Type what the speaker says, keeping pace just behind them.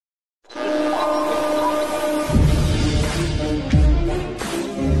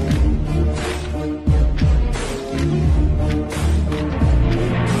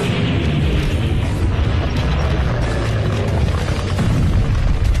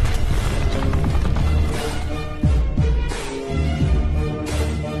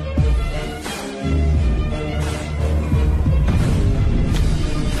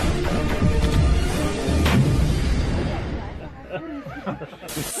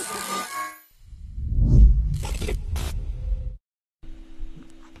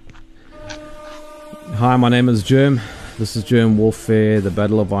Hi, my name is Germ. This is Germ Warfare, the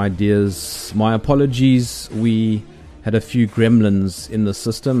Battle of Ideas. My apologies, we had a few gremlins in the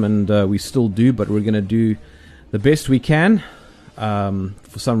system, and we still do, but we're going to do the best we can. For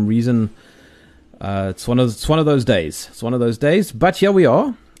some reason, it's one of those days. It's one of those days, but here we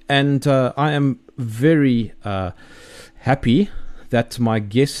are, and I am very happy that my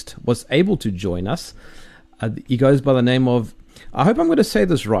guest was able to join us. He goes by the name of, I hope I'm going to say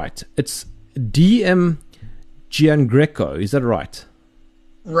this right, it's DM Giangreco, is that right?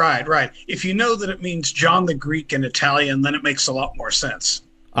 Right. If you know that it means John the Greek in Italian, then it makes a lot more sense.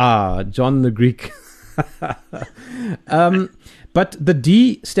 John the Greek. But the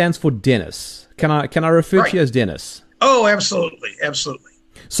D stands for Dennis. Can I refer to you as Dennis? Oh, absolutely.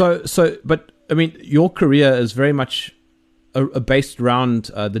 So, but I mean, your career is very much based around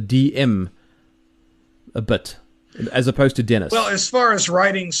the DM a bit, as opposed to Dennis. Well, as far as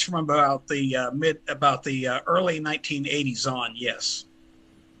writings from about the early 1980s on, yes.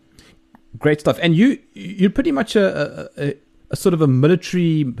 Great stuff. And you're pretty much a sort of a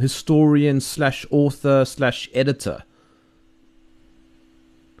military historian / author / editor.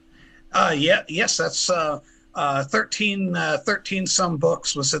 Yes, that's 13 some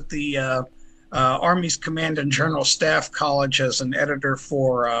books. Was at the Army's Command and General Staff College as an editor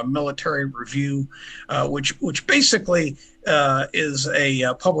for Military Review, which basically is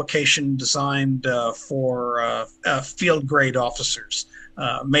a publication designed for field grade officers,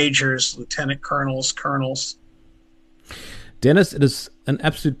 majors, lieutenant colonels. Dennis, it is an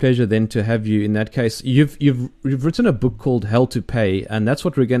absolute pleasure then to have you. In that case, you've written a book called Hell to Pay, and that's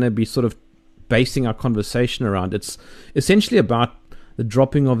what we're going to be sort of basing our conversation around. It's essentially about the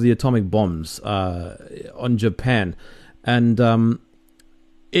dropping of the atomic bombs on Japan, and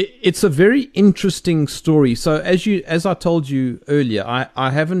it's a very interesting story. So as I told you earlier,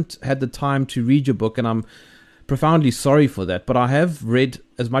 I haven't had the time to read your book, and I'm profoundly sorry for that. But I have read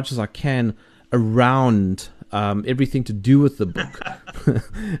as much as I can around everything to do with the book,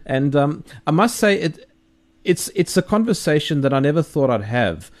 and I must say it's a conversation that I never thought I'd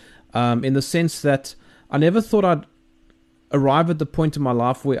have, in the sense that I never thought I'd arrive at the point in my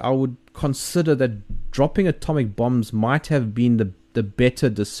life where I would consider that dropping atomic bombs might have been the better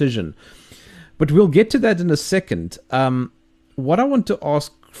decision. But we'll get to that in a second. What I want to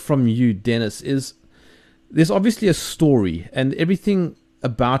ask from you, Dennis, is there's obviously a story, and everything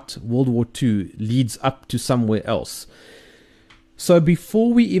about World War II leads up to somewhere else. So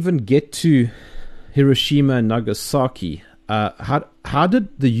before we even get to Hiroshima and Nagasaki, how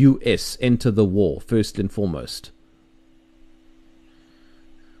did the US enter the war, first and foremost?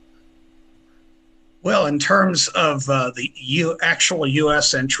 Well, in terms of the actual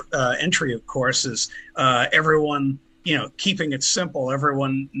U.S. entry, of course, is everyone, keeping it simple.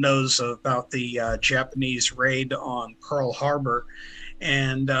 Everyone knows about the Japanese raid on Pearl Harbor,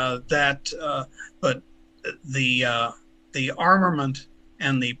 and but the armament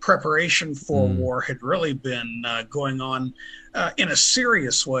and the preparation for war had really been going on in a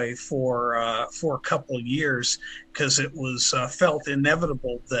serious way for a couple of years, because it was felt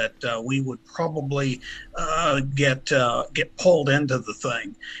inevitable that we would probably get pulled into the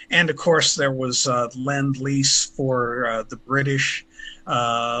thing. And of course, there was Lend-Lease for the British,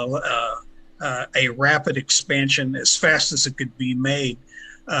 a rapid expansion as fast as it could be made,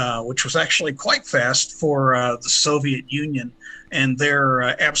 which was actually quite fast for the Soviet Union and their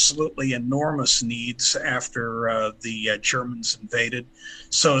absolutely enormous needs after the Germans invaded.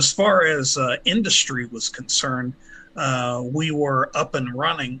 So as far as industry was concerned, we were up and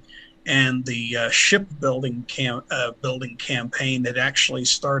running, and the shipbuilding building campaign had actually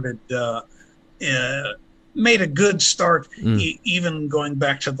started, made a good start, even going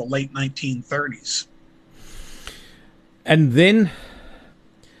back to the late 1930s. And then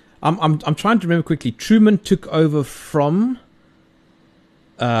I'm trying to remember quickly. Truman took over from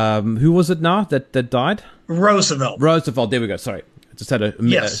who was it now that died? Roosevelt. There we go. Sorry, I just had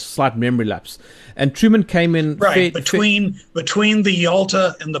a slight memory lapse. And Truman came in between the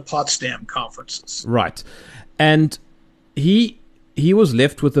Yalta and the Potsdam conferences. Right, and he was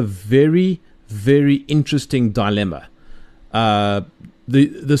left with a very, very interesting dilemma.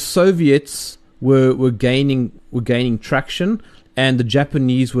 The Soviets were gaining traction, and the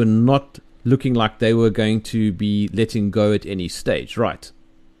Japanese were not looking like they were going to be letting go at any stage. Right.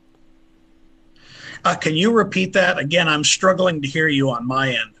 Can you repeat that again? I'm struggling to hear you on my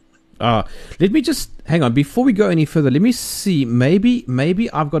end. Let me just hang on before we go any further. Let me see.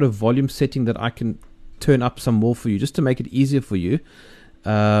 Maybe I've got a volume setting that I can turn up some more for you, just to make it easier for you.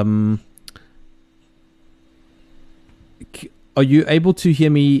 Um, are you able to hear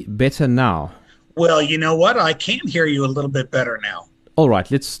me better now? Well, you know what? I can hear you a little bit better now. All right,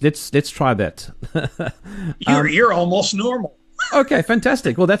 let's try that. You're almost normal. Okay,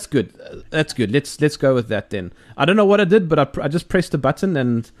 fantastic. Well, that's good. That's good. Let's go with that then. I don't know what I did, but I just pressed a button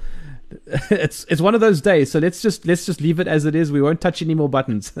and it's one of those days. So let's just leave it as it is. We won't touch any more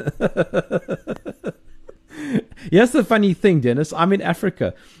buttons. Here's the funny thing, Dennis. I'm in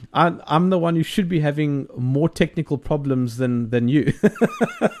Africa. I'm the one who should be having more technical problems than you.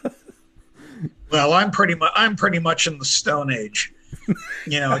 Well, I'm pretty much in the Stone Age.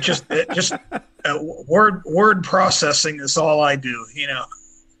 You know, word processing is all I do. You know.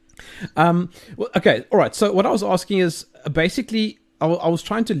 Well, okay, all right. So what I was asking is basically, I was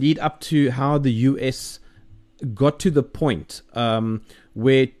trying to lead up to how the U.S. got to the point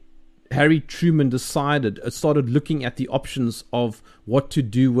where Harry Truman started looking at the options of what to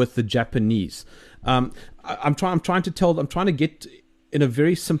do with the Japanese. I'm trying to get in a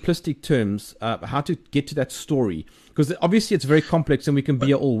very simplistic terms how to get to that story, because obviously it's very complex and we can be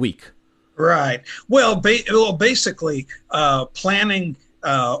here all week. Right. Well, basically, war planning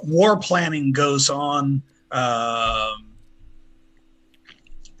goes on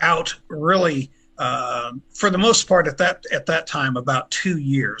out really for the most part at that time about 2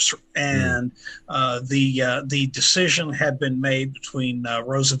 years, and the decision had been made between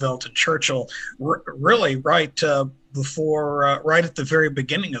Roosevelt and Churchill really right before right at the very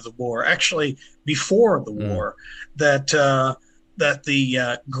beginning of the war, actually before the war, that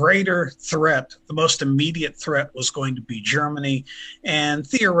the greater threat, the most immediate threat, was going to be Germany, and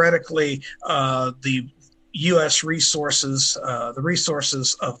theoretically the U.S. resources, the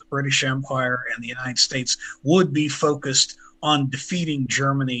resources of the British Empire and the United States, would be focused on defeating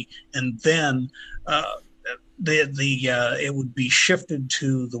Germany, and then it would be shifted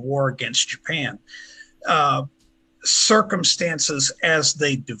to the war against Japan. Circumstances as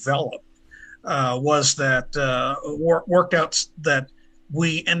they developed was that worked out that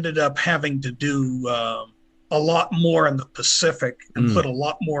we ended up having to do a lot more in the Pacific and put a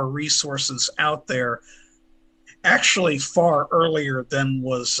lot more resources out there, actually far earlier than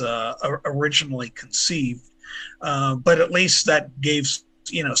was originally conceived. But at least that gave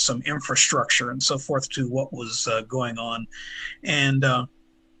some infrastructure and so forth to what was going on. And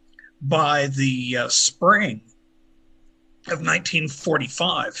by the spring of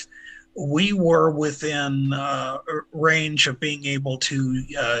 1945, we were within range of being able to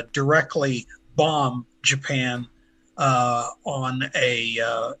directly bomb Japan on a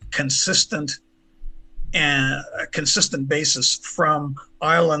consistent basis from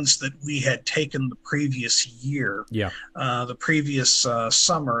islands that we had taken the previous year, the previous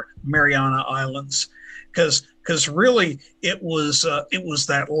summer, Mariana Islands, because really it was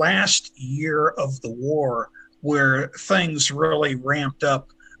that last year of the war where things really ramped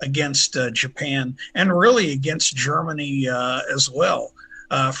up against Japan, and really against Germany as well,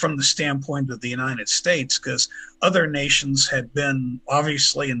 from the standpoint of the United States, because other nations had been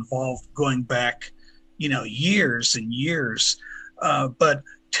obviously involved going back, years and years, but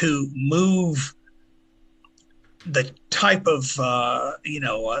to move the type of,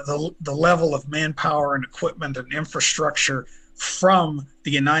 the level of manpower and equipment and infrastructure from the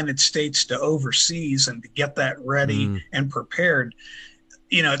United States to overseas and to get that ready and prepared,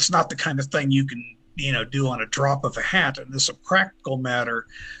 it's not the kind of thing you can, do on a drop of a hat. And as a practical matter,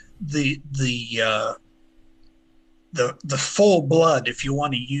 the full blood, if you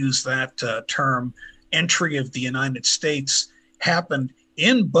want to use that term, entry of the United States happened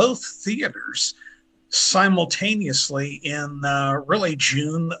in both theaters simultaneously in really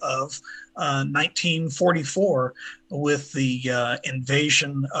June of 1944, with the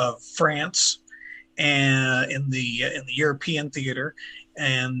invasion of France and in the European theater,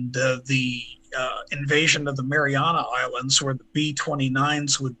 and the invasion of the Mariana Islands, where the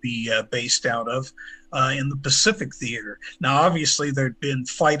B-29s would be based out of, in the Pacific theater. Now, obviously, there'd been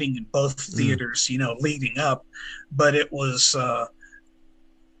fighting in both theaters, leading up, but it was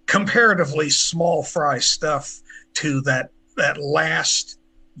comparatively small fry stuff to that last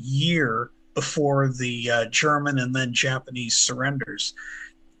year before the German and then Japanese surrenders.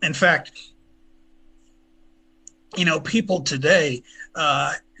 In fact, people today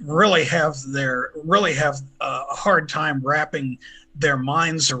really have a hard time wrapping their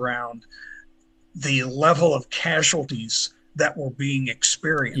minds around the level of casualties that were being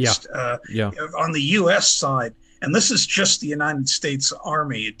experienced on the U.S. side. And this is just the United States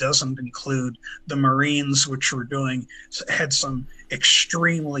Army. It doesn't include the Marines, which had some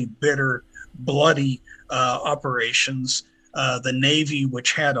extremely bitter, bloody operations. the Navy,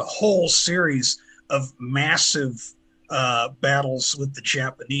 which had a whole series of massive battles with the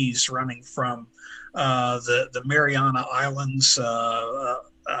Japanese, running from the Mariana Islands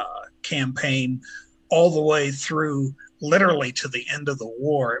campaign all the way through literally to the end of the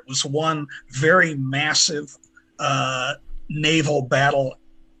war. It was one very massive naval battle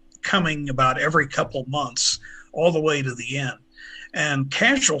coming about every couple months all the way to the end. And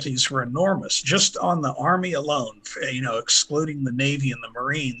casualties were enormous just on the Army alone, excluding the Navy and the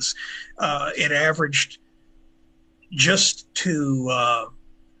Marines. It averaged just to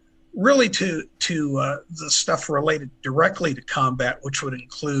really to the stuff related directly to combat, which would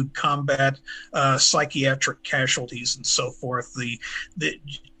include combat, psychiatric casualties, and so forth.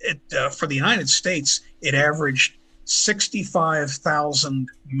 For the United States, it averaged 65,000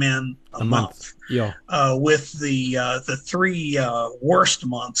 men a month. Yeah. With the three worst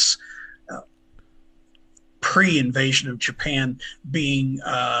months pre-invasion of Japan being,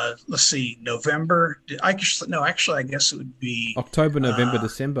 November. I guess it would be October, November,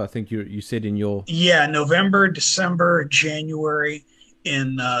 December. I think you said in your November, December, January.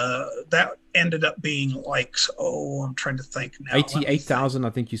 In that ended up being like, I'm trying to think now. 88,000. I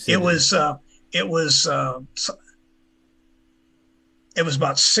think you said it was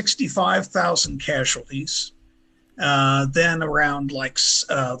about 65,000 casualties. Then around like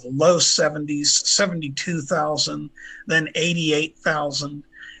the low 70s, 72,000, then 88,000.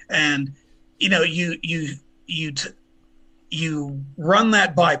 And, you run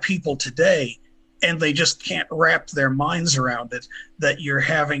that by people today and they just can't wrap their minds around it, that you're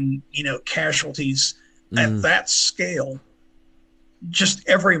having, casualties at that scale just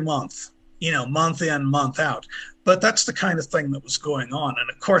every month, month in, month out. But that's the kind of thing that was going on. And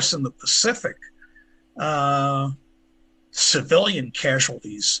of course, in the Pacific, civilian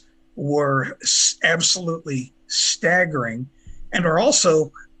casualties were absolutely staggering, and are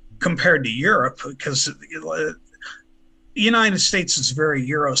also, compared to Europe, because the United States is very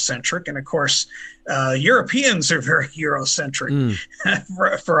Eurocentric, and of course, Europeans are very Eurocentric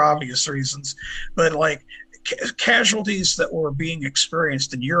for obvious reasons. But like casualties that were being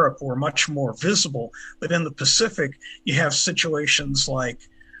experienced in Europe were much more visible. But in the Pacific, you have situations like,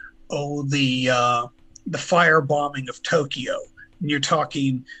 the firebombing of Tokyo. And you're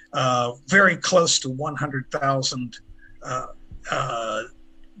talking very close to 100,000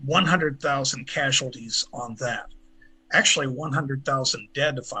 casualties on that. Actually, 100,000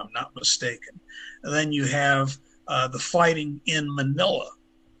 dead, if I'm not mistaken. And then you have the fighting in Manila,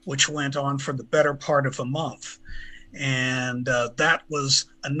 which went on for the better part of a month. And that was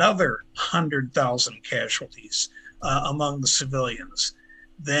another 100,000 casualties among the civilians.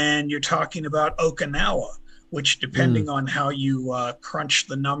 Then you're talking about Okinawa, which, depending on how you crunch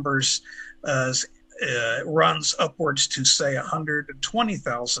the numbers, runs upwards to, say,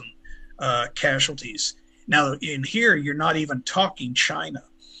 120,000 casualties. Now, in here, you're not even talking China,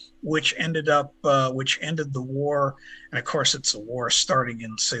 which ended the war. And of course, it's a war starting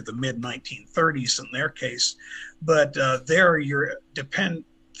in, say, the mid 1930s in their case. But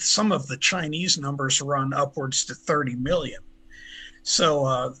some of the Chinese numbers run upwards to 30 million.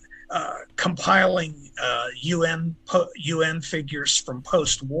 So compiling UN figures from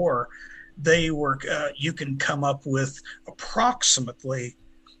post-war, you can come up with approximately,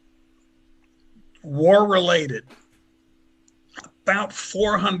 war-related, about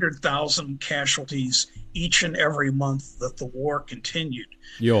 400,000 casualties each and every month that the war continued.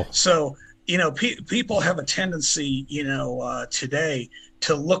 Yeah. So people have a tendency, today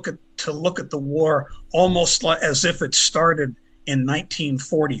to look at the war almost like as if it started in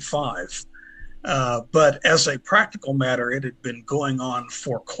 1945. But as a practical matter, it had been going on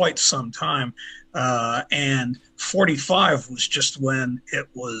for quite some time. And 45 was just when it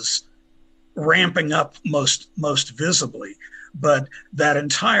was ramping up most visibly. But that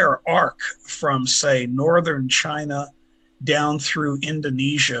entire arc from, say, northern China down through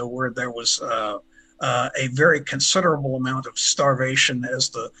Indonesia, where there was a very considerable amount of starvation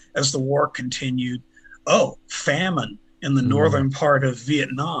as the war continued. Famine in the northern part of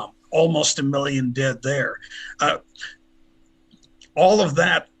Vietnam, almost 1 million dead there. All of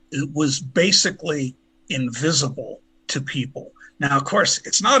that was basically invisible to people. Now, of course,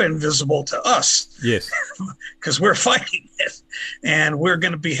 it's not invisible to us. Yes. Because we're fighting it, and we're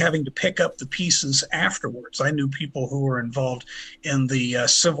going to be having to pick up the pieces afterwards. I knew people who were involved in the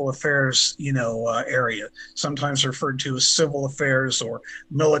civil affairs, area, sometimes referred to as civil affairs or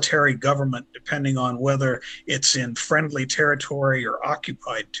military government, depending on whether it's in friendly territory or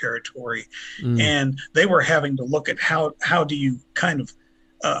occupied territory. And they were having to look at how do you kind of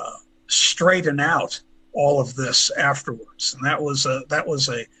straighten out all of this afterwards. And that was a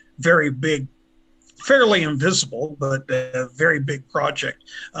very big, fairly invisible, but a very big project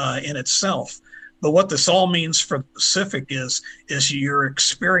in itself. But what this all means for the Pacific is you're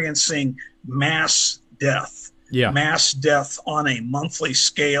experiencing mass death, mass death on a monthly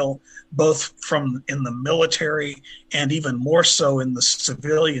scale, both from in the military and even more so in the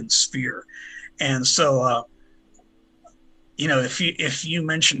civilian sphere. And so, if you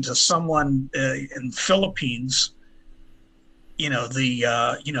mention to someone in the Philippines,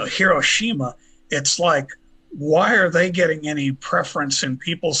 Hiroshima, it's like, why are they getting any preference in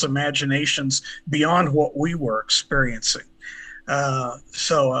people's imaginations beyond what we were experiencing?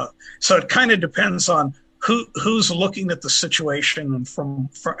 So it kind of depends on who's looking at the situation and from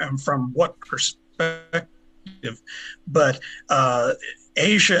what perspective. But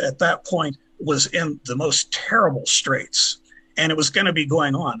Asia at that point was in the most terrible straits, and it was going to be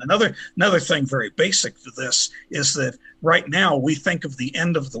going on. Another thing very basic to this is that right now we think of the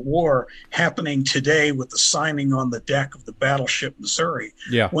end of the war happening today with the signing on the deck of the battleship Missouri.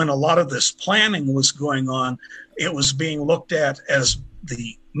 Yeah. When a lot of this planning was going on, it was being looked at as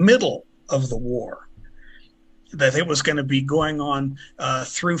the middle of the war, that it was going to be going on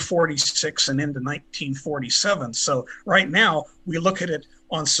through 46 and into 1947. So right now we look at it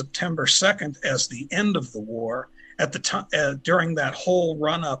on September 2nd as the end of the war. At the time, during that whole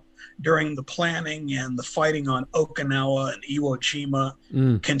run-up, during the planning and the fighting on Okinawa and Iwo Jima,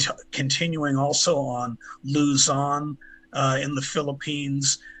 continuing also on Luzon in the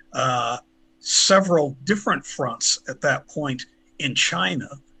Philippines, several different fronts at that point in China,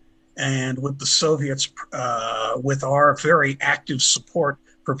 and with the Soviets, with our very active support,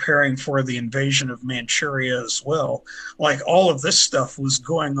 preparing for the invasion of Manchuria as well. Like, all of this stuff was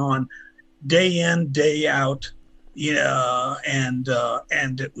going on day in, day out. And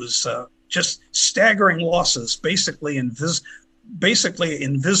it was just staggering losses, basically invisible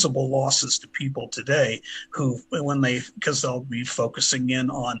losses to people today because they'll be focusing in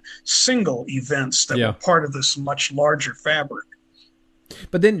on single events that were part of this much larger fabric.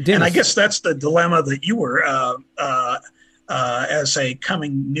 But then, Dennis, and I guess that's the dilemma that you were, as a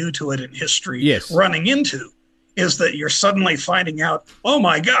coming new to it in history, running into. Is that you're suddenly finding out, oh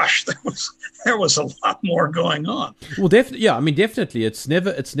my gosh, there was a lot more going on. Well, definitely, yeah. I mean, definitely, it's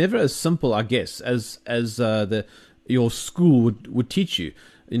never as simple, I guess, as your school would teach you.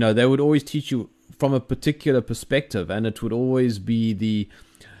 They would always teach you from a particular perspective, and it would always be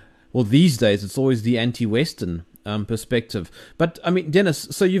these days it's always the anti-Western perspective. But I mean, Dennis,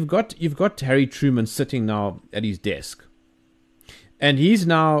 so you've got Harry Truman sitting now at his desk, and he's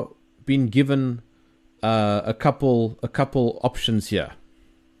now been given a couple options here.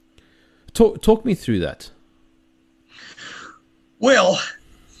 Talk me through that. Well,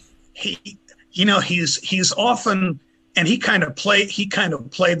 he's often, and he kind of played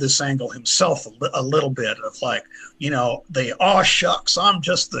this angle himself a little bit of like, shucks, I'm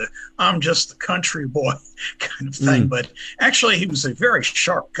just the country boy kind of thing. But actually, he was a very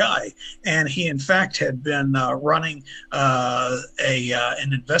sharp guy, and he in fact had been running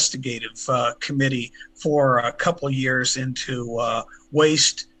an investigative committee for a couple of years into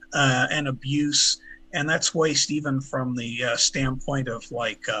waste and abuse, and that's waste even from the standpoint of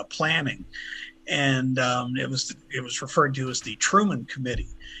like planning. And it was referred to as the Truman Committee,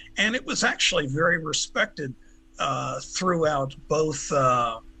 and it was actually very respected throughout both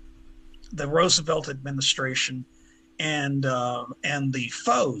the Roosevelt administration and the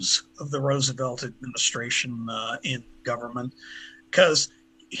foes of the Roosevelt administration in government, because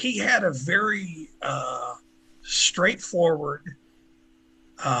he had a very straightforward.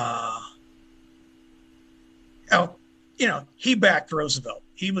 He backed Roosevelt.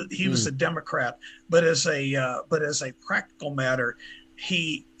 He was a Democrat, but as a practical matter,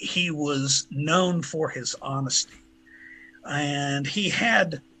 he was known for his honesty, and he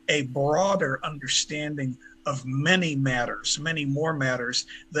had a broader understanding of many more matters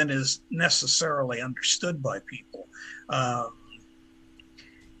than is necessarily understood by people.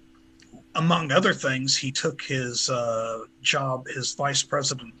 Among other things, he took his job, his vice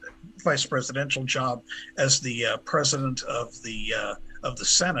presidential job, as the president of the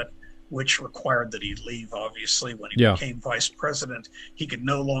Senate, which required that he leave. Obviously, when he became vice president, he could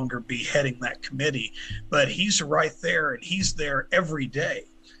no longer be heading that committee. But he's right there, and he's there every day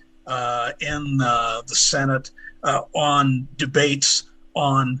in the Senate on debates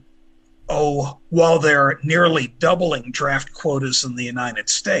on while they're nearly doubling draft quotas in the United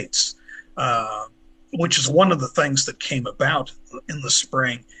States. Which is one of the things that came about in the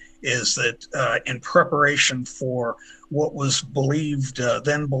spring, is that in preparation for what was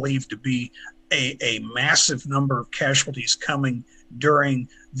then believed to be a massive number of casualties coming during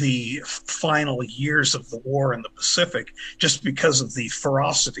the final years of the war in the Pacific, just because of the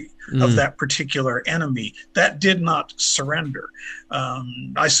ferocity of that particular enemy that did not surrender.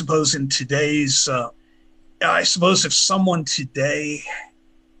 I suppose in today's, I suppose if someone today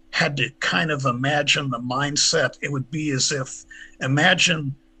had to kind of imagine the mindset, it would be as if,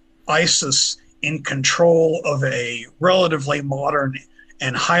 imagine ISIS in control of a relatively modern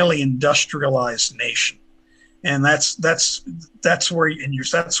and highly industrialized nation. And that's where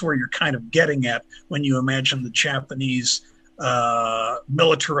you're kind of getting at when you imagine the Japanese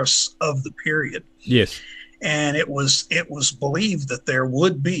militarists of the period. Yes. And it was believed that there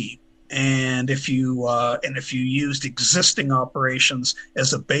would be, and if you used existing operations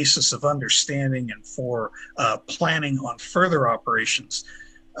as a basis of understanding and for planning on further operations,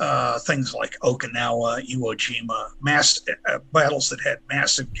 things like Okinawa, Iwo Jima, battles that had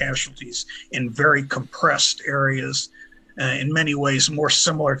massive casualties in very compressed areas, in many ways more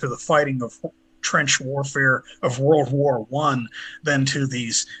similar to the fighting of trench warfare of World War I than to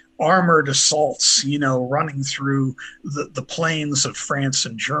these armored assaults, running through the plains of France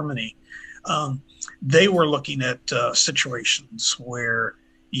and Germany. They were looking at situations where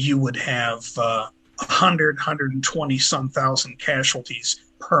you would have 100, 120 some thousand casualties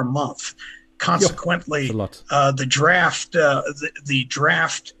per month. Consequently, the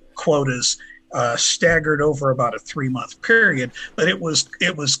draft quotas staggered over about a 3-month period, but it was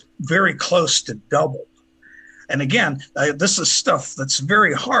very close to double. And again, this is stuff that's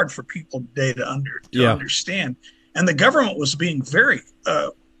very hard for people today to understand. And the government was being very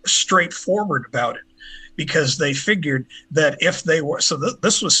straightforward about it, because they figured that if they were,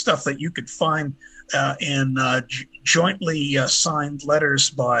 this was stuff that you could find in jointly signed letters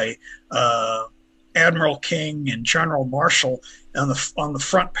by Admiral King and General Marshall on the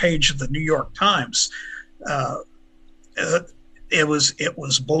front page of the New York Times. It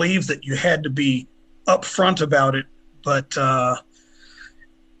was believed that you had to be upfront about it, but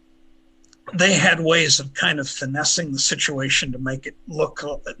they had ways of kind of finessing the situation to make it look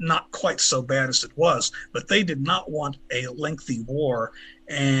not quite so bad as it was. But they did not want a lengthy war,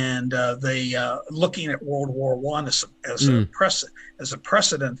 and they looking at World War I as a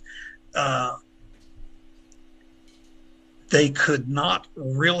precedent. They could not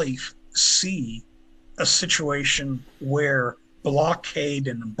really see a situation where blockade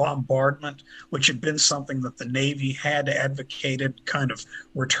and bombardment, which had been something that the Navy had advocated, kind of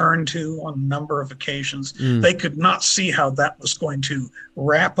returned to on a number of occasions. They could not see how that was going to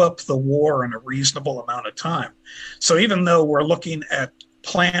wrap up the war in a reasonable amount of time. So even though we're looking at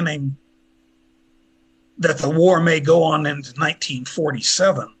planning that the war may go on into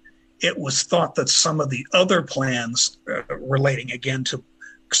 1947, it was thought that some of the other plans relating again to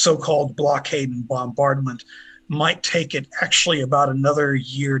so-called blockade and bombardment might take it actually about another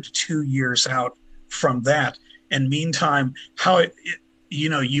year to 2 years out from that. And meantime,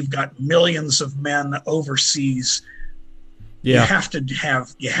 you've got millions of men overseas. You have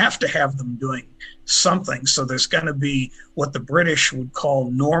to have them doing something. So there's going to be what the British would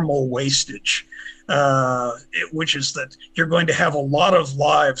call normal wastage, which is that you're going to have a lot of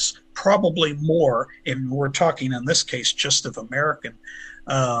lives, probably more, and we're talking in this case just of American,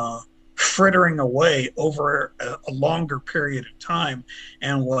 frittering away over a longer period of time.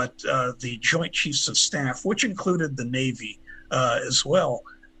 And what the Joint Chiefs of Staff, which included the Navy as well,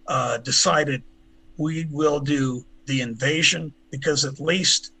 decided, we will do the invasion, because at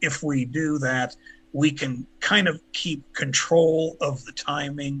least if we do that, we can kind of keep control of the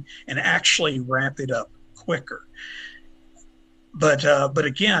timing and actually wrap it up quicker. But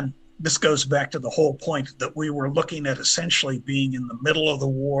again, this goes back to the whole point that we were looking at essentially being in the middle of the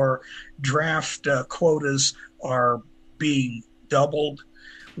war. Draft quotas are being doubled.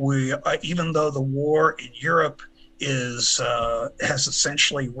 Even though the war in Europe has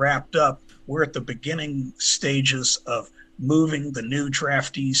essentially wrapped up, we're at the beginning stages of moving the new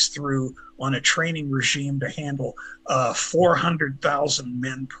draftees through on a training regime to handle 400,000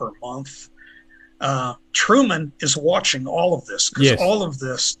 men per month. Truman is watching all of this, because all of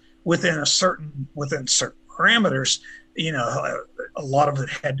this within certain parameters, a lot of it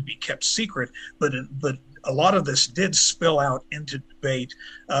had to be kept secret, but a lot of this did spill out into debate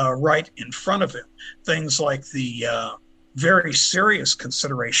right in front of him. Things like the very serious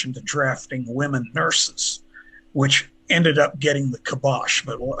consideration to drafting women nurses, which ended up getting the kibosh.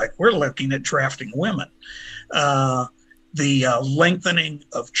 But we're looking at drafting women. The lengthening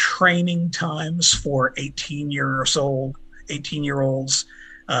of training times for 18-year-olds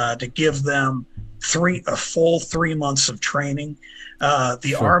to give them a full 3 months of training.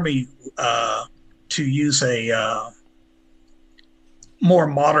 The Army to use a more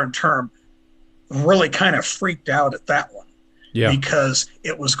modern term, really kind of freaked out at that one. Yeah. Because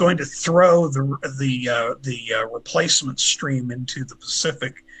it was going to throw the replacement stream into the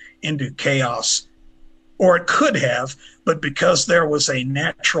Pacific into chaos, or it could have, but because there was a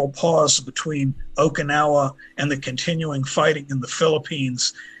natural pause between Okinawa and the continuing fighting in the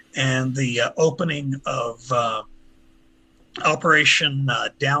Philippines and the opening of Operation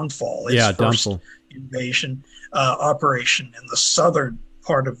Downfall, its first invasion operation in the southern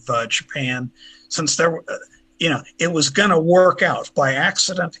part of Japan, since there were, it was going to work out by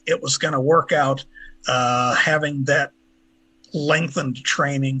accident. It was going to work out having that lengthened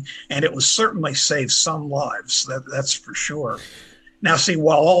training, and it was certainly save some lives. That's for sure. Now, see,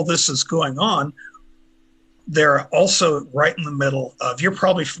 while all this is going on, they're also right in the middle of, you're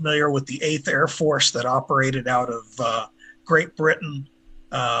probably familiar with the 8th Air Force that operated out of Great Britain,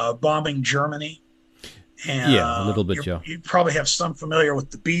 bombing Germany. And, a little bit, you probably have some familiar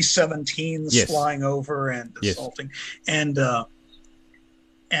with the B-17s flying over and assaulting. And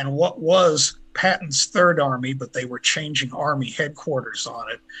what was Patton's Third Army, but they were changing Army headquarters on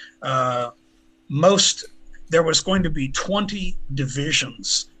it. There was going to be 20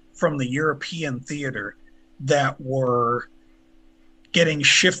 divisions from the European theater that were getting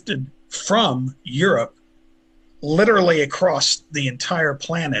shifted from Europe, literally across the entire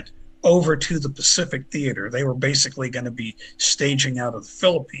planet, over to the Pacific theater. They were basically going to be staging out of the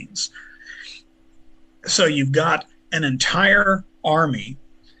Philippines. So you've got an entire army,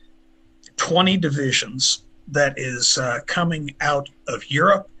 20 divisions, that is coming out of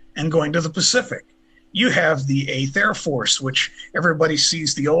Europe and going to the Pacific. You have the 8th Air Force, which everybody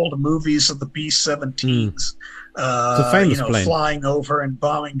sees the old movies of the B-17s, flying over and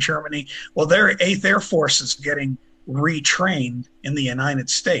bombing Germany. Well, their 8th Air Force is getting retrained in the United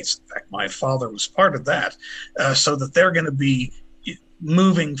States. In fact, my father was part of that, so that they're going to be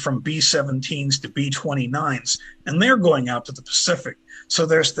moving from B-17s to B-29s, and they're going out to the Pacific. So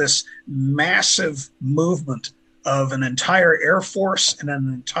there's this massive movement of an entire Air Force and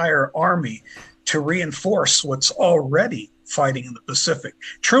an entire Army to reinforce what's already fighting in the Pacific.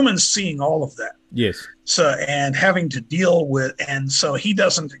 Truman's seeing all of that. Yes. So, and having to deal with, and so he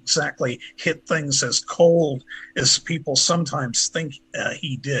doesn't exactly hit things as cold as people sometimes think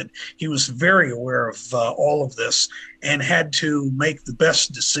he did. He was very aware of all of this and had to make the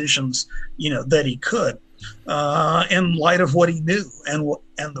best decisions, that he could in light of what he knew and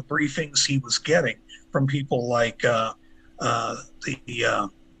the briefings he was getting from people like the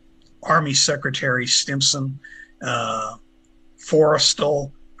Army Secretary Stimson,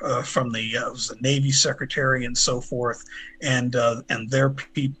 Forrestal, from the Navy Secretary and so forth, and their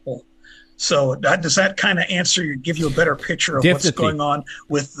people. So does that kind of give you a better picture of what's going on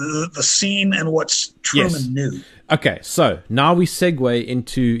with the scene and what Truman knew? Okay, so now we segue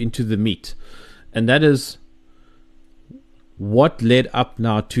into the meat, and that is what led up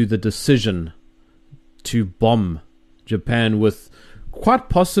now to the decision to bomb Japan with quite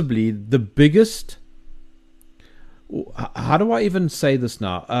possibly the biggest. How do I even say this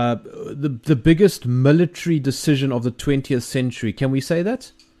now? The biggest military decision of the 20th century. Can we say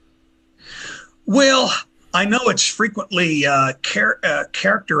that? Well, I know it's frequently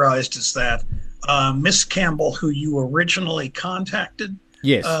characterized as that. Miss Campbell, who you originally contacted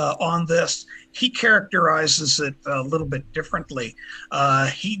on this, he characterizes it a little bit differently.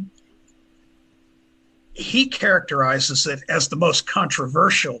 He characterizes it as the most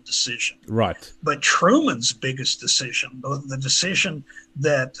controversial decision. Right. But Truman's biggest decision, the decision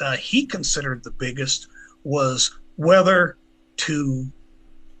that he considered the biggest, was whether to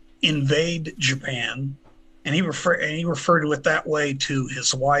invade Japan. And he referred to it that way to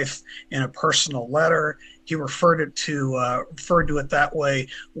his wife in a personal letter. He referred to it that way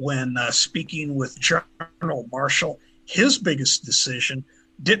when speaking with General Marshall. His biggest decision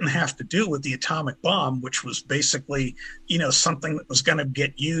didn't have to do with the atomic bomb, which was basically, something that was going to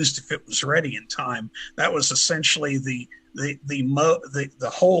get used if it was ready in time. That was essentially the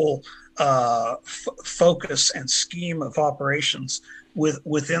whole focus and scheme of operations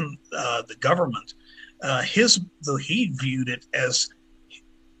within the government. He viewed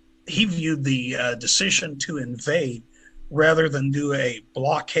the decision to invade rather than do a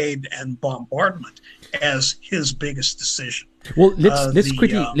blockade and bombardment as his biggest decision. Well, let's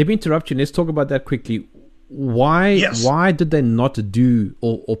quickly, let me interrupt you. Let's talk about that quickly. Why did they not do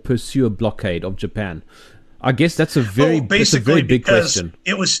or pursue a blockade of Japan? I guess that's a very big question.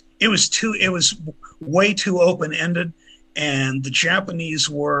 It was way too open-ended, and the Japanese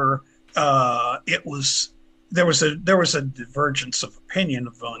were there was a divergence of opinion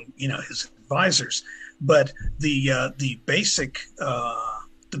among his advisors, but the basic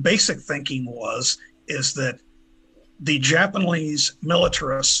thinking is that the Japanese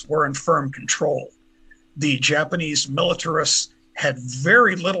militarists were in firm control. The Japanese militarists had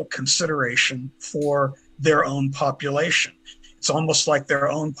very little consideration for their own population. It's almost like their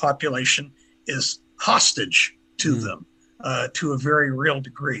own population is hostage to them to a very real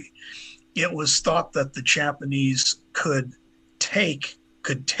degree. It was thought that the Japanese could take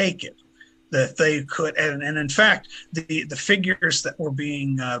it, that they could, and in fact, the figures that were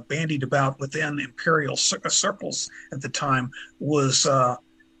being bandied about within imperial circles at the time was,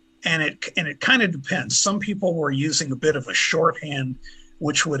 and it kind of depends. Some people were using a bit of a shorthand,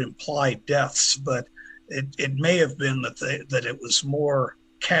 which would imply deaths, but it may have been that it was more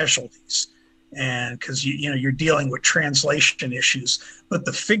casualties, and because you're dealing with translation issues. But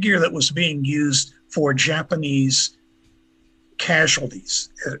the figure that was being used for Japanese casualties,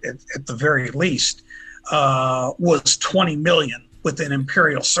 at the very least, was 20 million within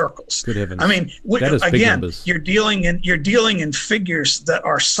imperial circles. Good heavens! I mean, again, you're dealing in figures that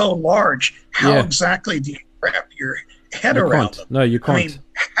are so large. How exactly do you wrap your head around them? No, you can't.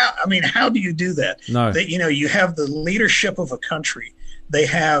 How do you do that? No. You have the leadership of a country. They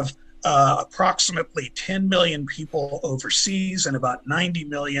have approximately 10 million people overseas and about 90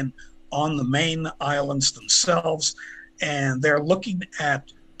 million on the main islands themselves. And they're looking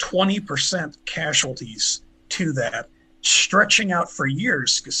at 20% casualties to that, stretching out for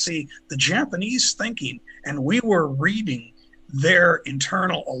years. Because, see, the Japanese thinking, and we were reading a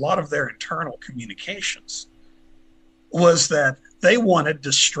lot of their internal communications, was that they wanted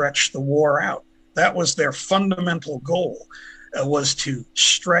to stretch the war out. That was their fundamental goal, was to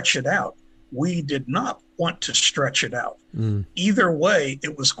stretch it out. We did not want to stretch it out. Either way,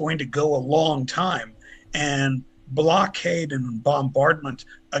 it was going to go a long time. And blockade and bombardment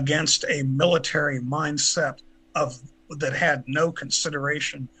against a military mindset that had no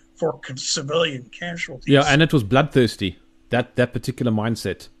consideration for civilian casualties. Yeah, and it was bloodthirsty, that particular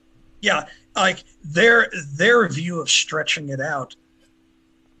mindset. Yeah, like their view of stretching it out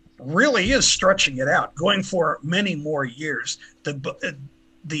really is stretching it out, going for many more years.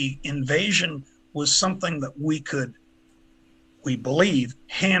 The invasion was something that we believe,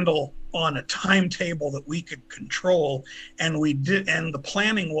 handle on a timetable that we could control, and we did. And the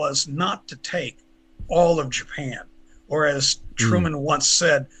planning was not to take all of Japan, or as Truman once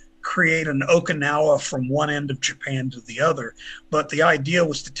said, create an Okinawa from one end of Japan to the other. But the idea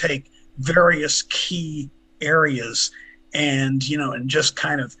was to take various key areas and just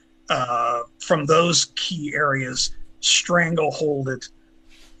kind of from those key areas stranglehold it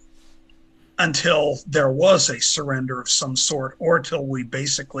until there was a surrender of some sort, or till we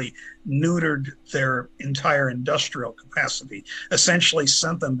basically neutered their entire industrial capacity, essentially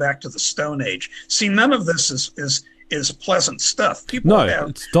sent them back to the Stone Age. See, none of this is pleasant stuff.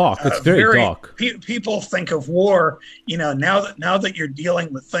 It's dark. It's very dark. People think of war, now that you're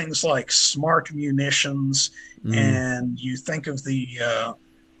dealing with things like smart munitions, and you think of the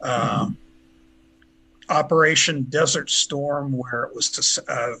Operation Desert Storm, where it was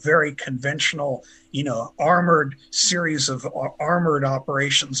a very conventional, armored series of armored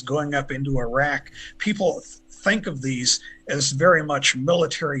operations going up into Iraq. People think of these as very much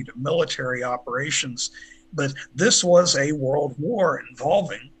military to military operations, but this was a world war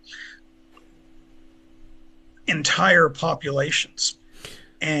involving entire populations.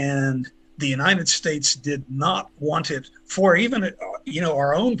 And the United States did not want it for even,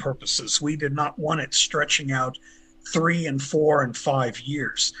 our own purposes. We did not want it stretching out 3 and 4 and 5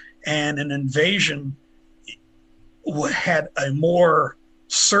 years. And an invasion had a more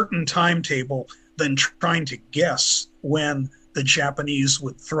certain timetable than trying to guess when the Japanese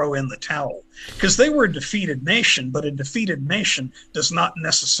would throw in the towel. Because they were a defeated nation, but a defeated nation does not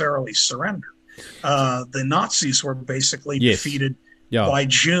necessarily surrender. The Nazis were basically defeated by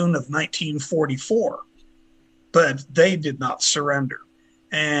June of 1944, but they did not surrender.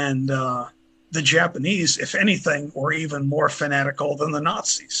 And the Japanese, if anything, were even more fanatical than the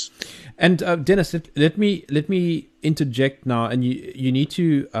Nazis. And Dennis, let me interject now, and you need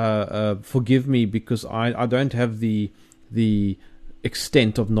to forgive me because I don't have the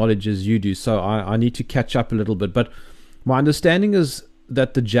extent of knowledge as you do, so I need to catch up a little bit. But my understanding is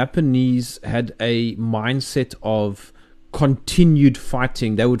that the Japanese had a mindset of continued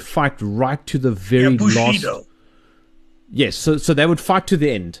fighting. They would fight right to the very last. Yes, so they would fight to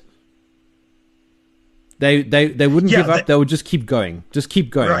the end. They wouldn't give up. They would just keep going.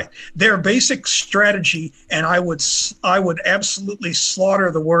 Right. Their basic strategy, and I would absolutely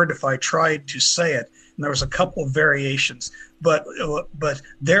slaughter the word if I tried to say it. and there was a couple of variations, but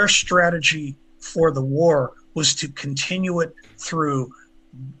their strategy for the war was to continue it through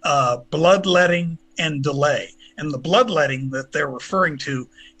bloodletting and delay. And the bloodletting that they're referring to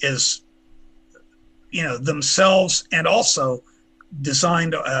is, themselves, and also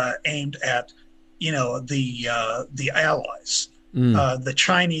designed, aimed at, the allies, the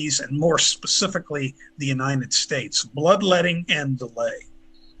Chinese, and more specifically the United States. Bloodletting and delay.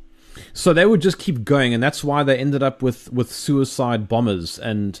 So they would just keep going, and that's why they ended up with suicide bombers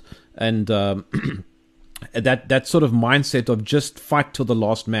and that sort of mindset of just fight till the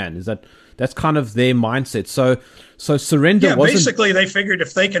last man. That's kind of their mindset. So surrender. Yeah, basically they figured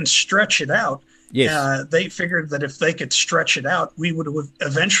if they can stretch it out. Yes. They figured that if they could stretch it out, we would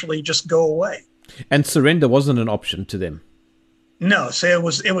eventually just go away. And surrender wasn't an option to them. No, so it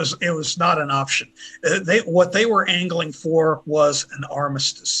was not an option. What they were angling for was an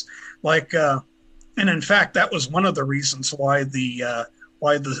armistice, and in fact that was one of the reasons why the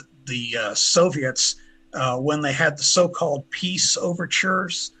Soviets, when they had the so-called peace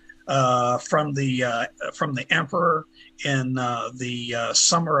overtures from the emperor in the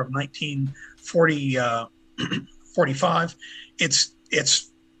summer of 1945, it's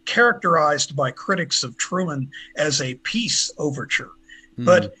characterized by critics of Truman as a peace overture,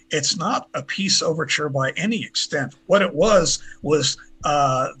 but it's not a peace overture by any extent. What it was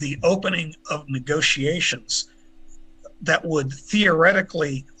the opening of negotiations that would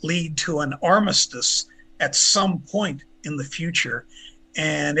theoretically lead to an armistice at some point in the future,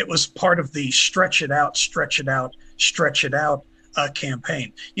 and it was part of the stretch it out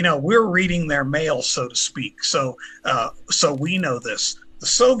campaign. We're reading their mail, so to speak, so we know this. The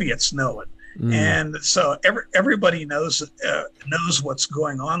Soviets know it, and so everybody knows what's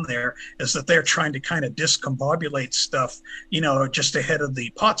going on there. Is that they're trying to kind of discombobulate stuff, just ahead of the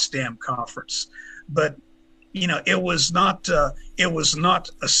Potsdam Conference. But it was not a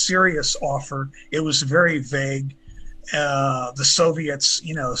serious offer. It was very vague. The Soviets,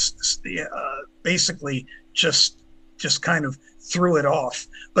 basically just kind of threw it off.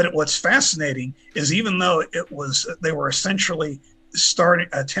 But what's fascinating is even though they were essentially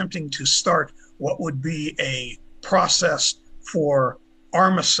attempting to start what would be a process for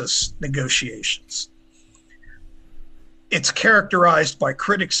armistice negotiations, it's characterized by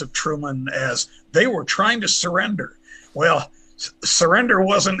critics of Truman as they were trying to surrender. Well, surrender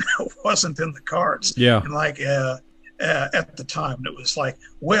wasn't in the cards. Yeah. And at the time, it was like,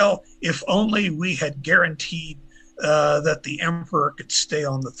 well, if only we had guaranteed that the emperor could stay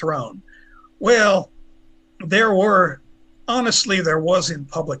on the throne. Well, there was in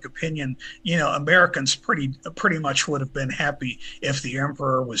public opinion, Americans pretty much would have been happy if the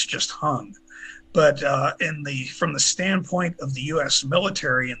emperor was just hung. But from the standpoint of the U.S.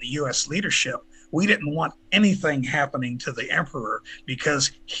 military and the U.S. leadership, we didn't want anything happening to the emperor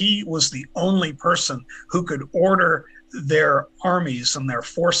because he was the only person who could order their armies and their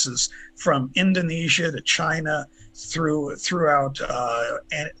forces from Indonesia to China throughout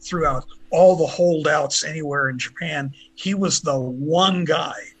all the holdouts anywhere in Japan. He was the one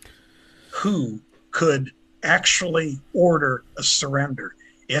guy who could actually order a surrender.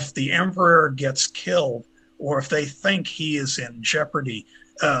 If the emperor gets killed or if they think he is in jeopardy,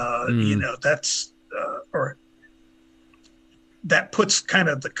 that puts kind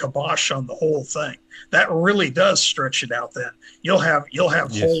of the kibosh on the whole thing. That really does stretch it out. Then you'll have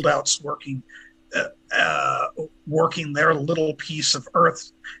yes. Holdouts working their little piece of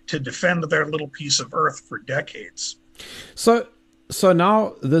earth to defend their little piece of earth for decades. So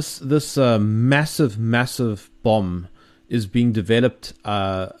now this massive bomb is being developed.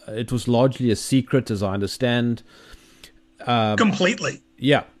 It was largely a secret, as I understand. Completely.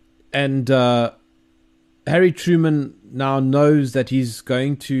 Yeah, and Harry Truman now knows that he's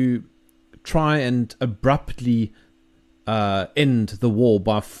going to try and abruptly end the war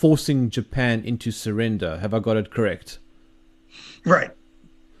by forcing Japan into surrender. Have I got it correct? Right.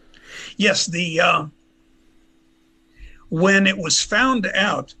 Yes. When it was found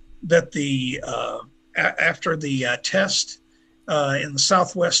out that after the test in the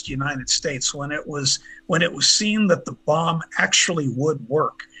Southwest United States, when it was seen that the bomb actually would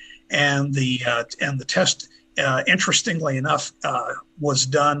work, and the test, interestingly enough, was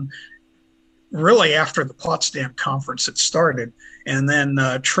done really after the Potsdam Conference had started, and then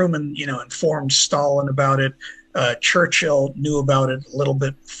Truman, informed Stalin about it. Churchill knew about it a little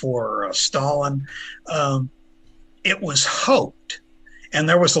bit before Stalin. It was hoped, and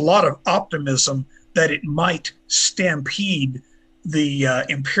there was a lot of optimism that it might stampede the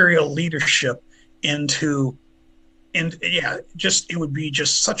imperial leadership it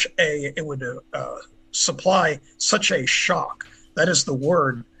would supply such a shock. That is the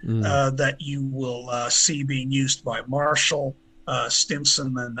word that you will see being used by Marshall,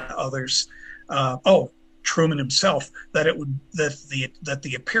 Stimson, and others. Truman himself, that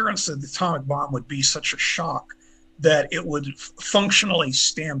the appearance of the atomic bomb would be such a shock that it would functionally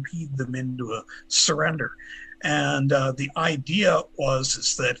stampede them into a surrender. And the idea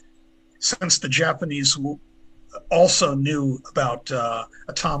is that since the Japanese also knew about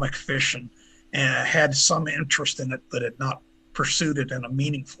atomic fission and had some interest in it, but had not pursued it in a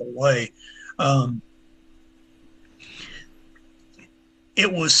meaningful way,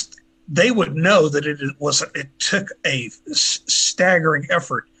 they would know that it took a staggering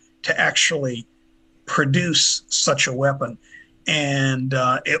effort to actually produce such a weapon. And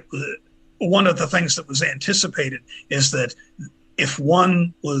one of the things that was anticipated is that if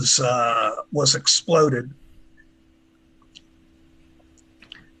one was exploded,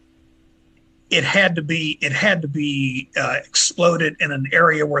 it had to be exploded in an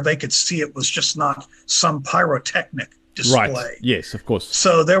area where they could see it was just not some pyrotechnic display. Right. Yes, of course.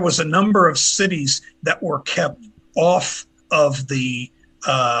 So there was a number of cities that were kept off of the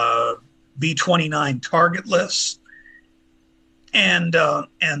B-29 target list, and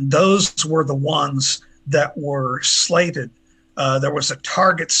those were the ones that were slated. There was a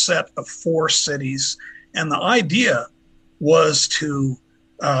target set of 4 cities, and the idea was to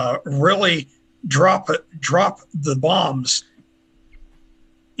really drop the bombs,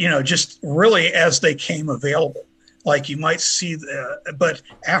 just really as they came available. Like you might see, but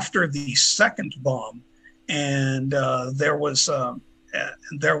after the second bomb, and there was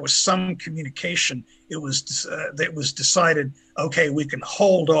some communication. It was decided, okay, we can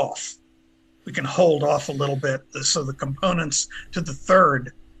hold off. We can hold off a little bit. So the components to the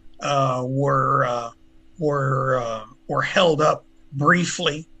third were held up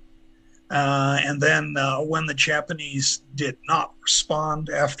briefly, and then when the Japanese did not respond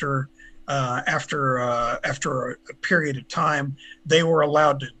after a period of time, they were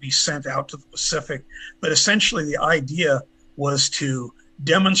allowed to be sent out to the Pacific. But essentially, the idea was to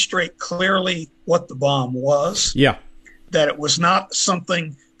demonstrate clearly what the bomb was. Yeah, that it was not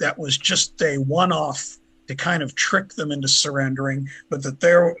something that was just a one-off to kind of trick them into surrendering, but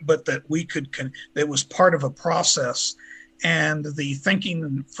that we could. It was part of a process. And the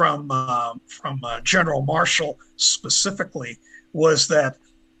thinking from General Marshall specifically was that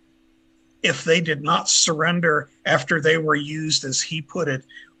if they did not surrender after they were used, as he put it,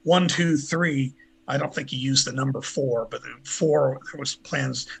 1, 2, 3. I don't think he used the number 4, but 4.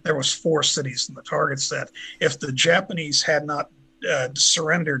 There was 4 cities in the target set. If the Japanese had not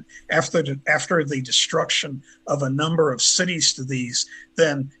surrendered after the destruction of a number of cities to these,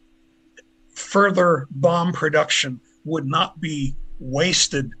 then further bomb production would not be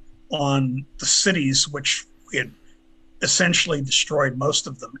wasted on the cities, which had essentially destroyed most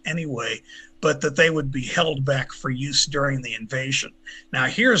of them anyway, but that they would be held back for use during the invasion. Now,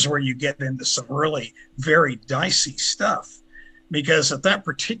 here's where you get into some really very dicey stuff, because at that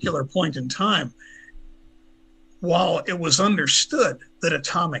particular point in time, while it was understood that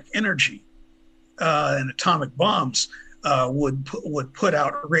atomic energy and atomic bombs would put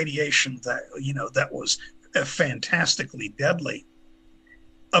out radiation that was fantastically deadly,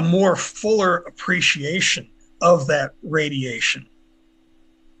 a more fuller appreciation of that radiation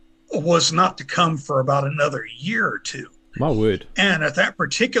was not to come for about another year or 2. My word. And at that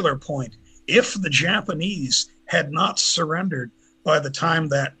particular point, if the Japanese had not surrendered by the time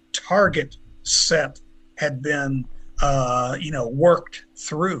that target set had been, worked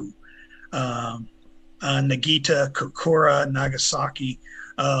through, Nagita, Kokura, Nagasaki,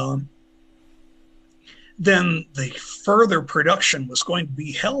 then the further production was going to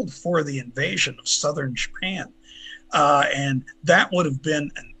be held for the invasion of southern Japan. And that would have been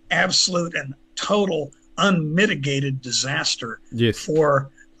an absolute and total unmitigated disaster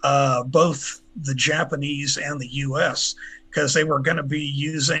for both the Japanese and the U.S., because they were going to be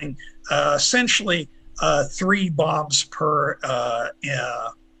using essentially 3 bombs per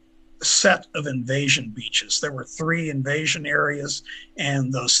set of invasion beaches. There were 3 invasion areas,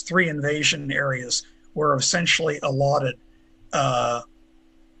 and those 3 invasion areas were essentially allotted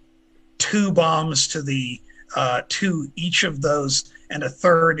 2 bombs to each of those, and a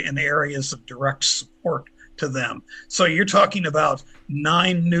third in areas of direct support to them. So you're talking about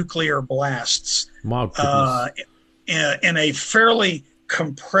 9 nuclear blasts in a fairly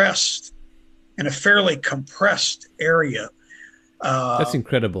compressed area. That's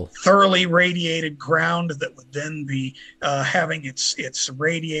incredible. Thoroughly radiated ground that would then be having its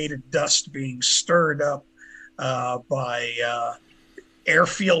radiated dust being stirred up by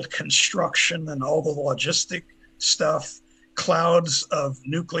airfield construction and all the logistic stuff, clouds of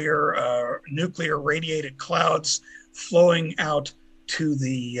nuclear radiated clouds flowing out to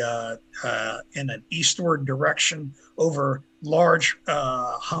the in an eastward direction over large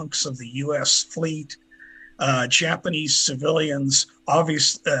hunks of the U.S. fleet. Japanese civilians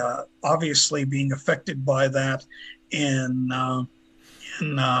obviously being affected by that in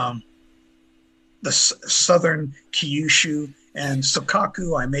the southern Kyushu and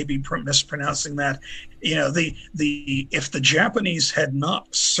Sokaku. I may be mispronouncing that. You know, if the Japanese had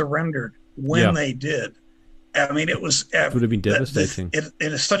not surrendered when they did, I mean, it would have been devastating. It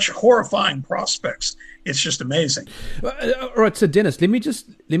is such horrifying prospects. It's just amazing. All right, so Dennis, let me just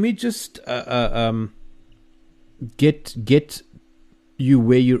get you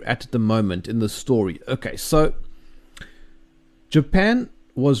where you're at the moment in the story. Okay, so Japan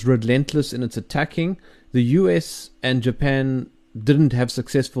was relentless in its attacking. The US and Japan didn't have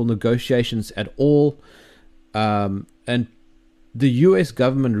successful negotiations at all, and the US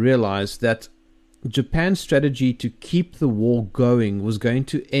government realized that Japan's strategy to keep the war going was going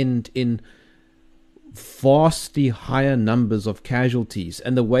to end in vastly higher numbers of casualties,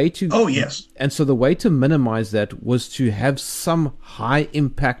 and the way to the way to minimize that was to have some high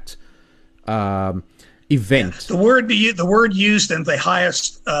impact event. The word used in the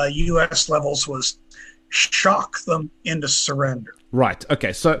highest U.S. levels was shock them into surrender. Right.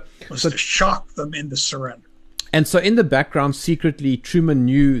 Okay. So to shock them into surrender. And so in the background, secretly, Truman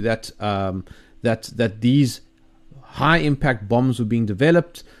knew that that these high impact bombs were being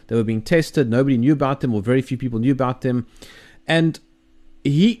developed. They were being tested. Nobody knew about them, or very few people knew about them. And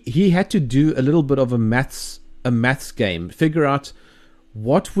he had to do a little bit of a maths game, figure out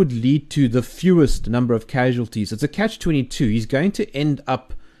what would lead to the fewest number of casualties. It's a catch-22. He's going to end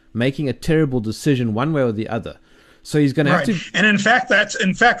up making a terrible decision one way or the other. So he's going to have to. And in fact,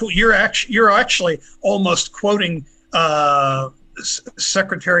 you're actually almost quoting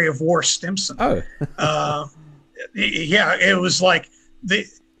Secretary of War Stimson. Oh. Yeah, it was like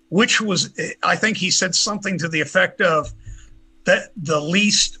I think he said something to the effect of that the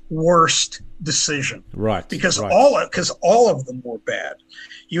least worst decision. Right. Because all of them were bad.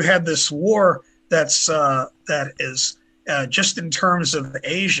 You had this war that is just in terms of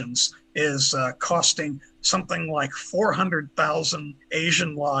Asians is costing something like 400,000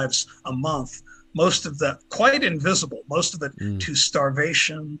 Asian lives a month. Most of that quite invisible. Most of it to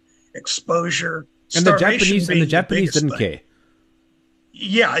starvation, exposure. And the Japanese didn't care.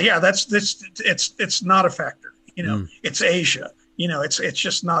 Yeah, it's not a factor. You know, it's Asia. You know, it's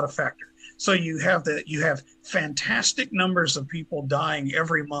just not a factor. So you have fantastic numbers of people dying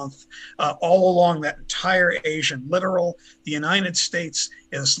every month all along that entire Asian littoral. The United States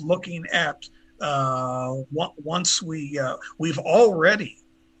is looking at once we've already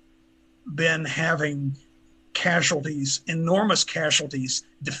been having casualties, enormous casualties,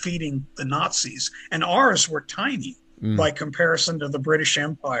 defeating the Nazis, and ours were tiny by comparison to the British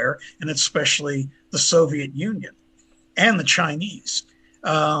Empire and especially the Soviet Union and the Chinese.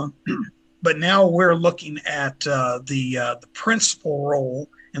 But now we're looking at the principal role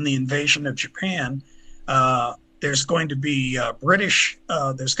in the invasion of Japan. There's going to be a British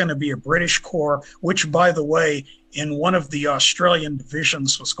Corps, which, by the way, in one of the Australian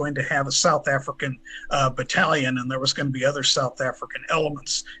divisions was going to have a South African battalion, and there was going to be other South African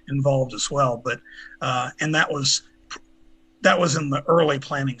elements involved as well. But and that was in the early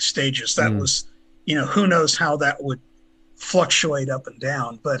planning stages. That was, who knows how that would fluctuate up and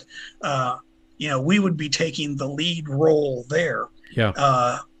down. But we would be taking the lead role there.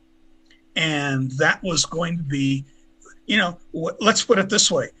 Yeah. And that was going to be, let's put it this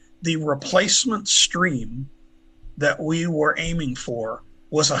way: the replacement stream that we were aiming for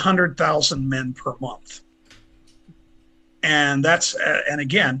was 100,000 men per month. And that's, and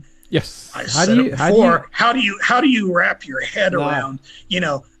again, yes, I said it before, how do you wrap your head around,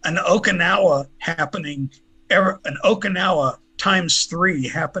 an Okinawa times 3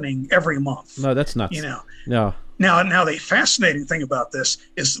 happening every month? No, that's nuts. No. Now the fascinating thing about this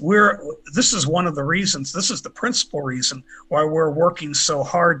is this is one of the reasons, this is the principal reason why we're working so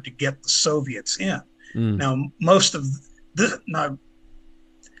hard to get the Soviets in. Now, most of this,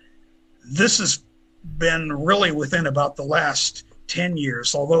 this has been really within about the last 10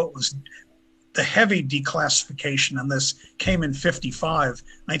 years, although it was the heavy declassification, and this came in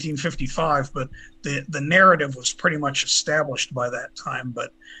 1955, but the narrative was pretty much established by that time.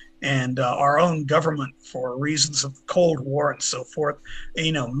 And our own government, for reasons of the Cold War and so forth,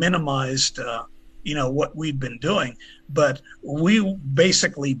 minimized what we'd been doing. But we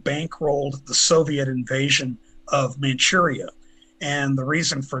basically bankrolled the Soviet invasion of Manchuria. And the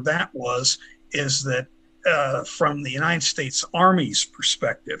reason for that is that from the United States Army's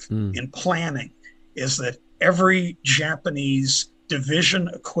perspective in planning, is that every Japanese division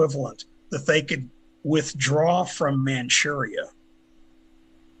equivalent that they could withdraw from Manchuria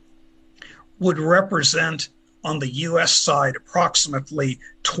would represent on the U.S. side approximately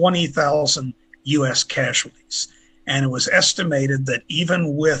 20,000 U.S. casualties. And it was estimated that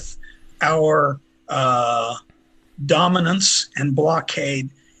even with our dominance and blockade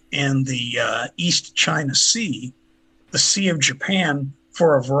in the East China Sea, the Sea of Japan,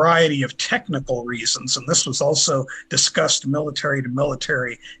 for a variety of technical reasons, and this was also discussed military to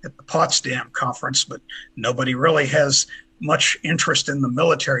military at the Potsdam Conference, but nobody really has much interest in the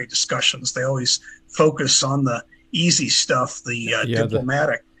military discussions. They always focus on the easy stuff, the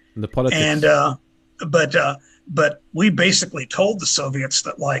diplomatic. The politics. And but we basically told the Soviets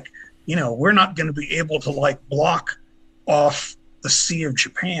that, like, you know, we're not going to be able to like block off the Sea of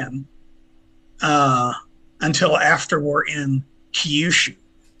Japan until after we're in Kyushu.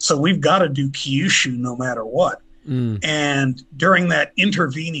 So we've got to do Kyushu no matter what. And during that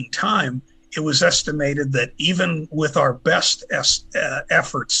intervening time, it was estimated that even with our best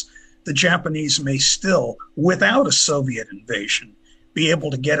efforts, the Japanese may still, without a Soviet invasion, be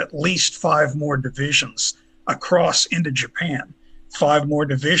able to get at least 5 more divisions across into Japan. 5 more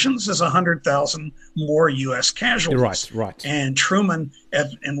divisions is 100,000 more U.S. casualties. Right. And Truman,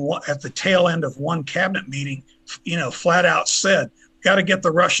 at the tail end of one cabinet meeting, you know, flat out said, got to get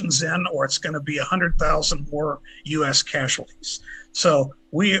the Russians in, or it's going to be 100,000 more U.S. casualties. So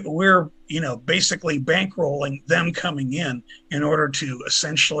we're you know, basically bankrolling them coming in order to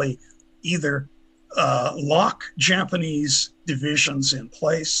essentially either lock Japanese divisions in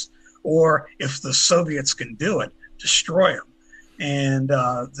place, or if the Soviets can do it, destroy them. And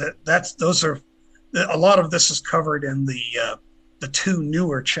those are a lot of this is covered in the 2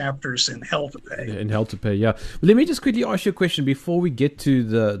 newer chapters in Hell to Pay. In Hell to Pay, yeah. Let me just quickly ask you a question before we get to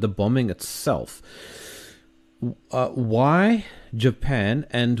the bombing itself. Why Japan,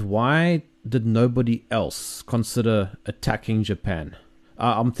 and why did nobody else consider attacking Japan?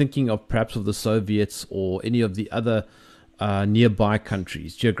 I'm thinking of perhaps of the Soviets or any of the other nearby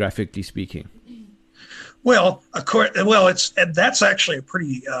countries, geographically speaking. Well, of course. That's actually a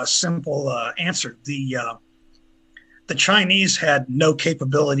pretty simple answer. The Chinese had no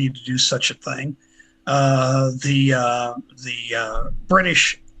capability to do such a thing. The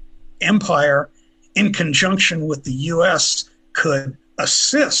British Empire, in conjunction with the U.S., could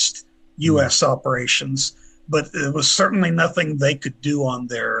assist U.S. operations, but it was certainly nothing they could do on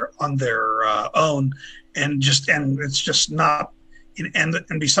their own. And it's just not. And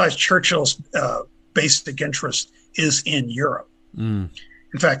besides, Churchill's basic interest is in Europe. In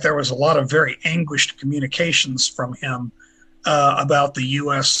fact, there was a lot of very anguished communications from him about the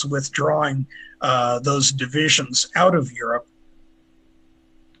U.S. withdrawing those divisions out of Europe,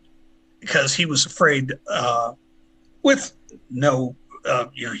 because he was afraid, with no,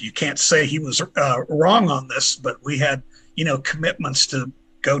 you can't say he was wrong on this, but we had, commitments to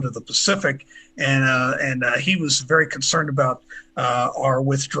go to the Pacific, and he was very concerned about our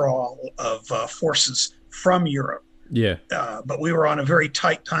withdrawal of forces from Europe. Yeah. But we were on a very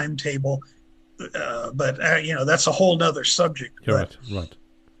tight timetable. But that's a whole nother subject. Right.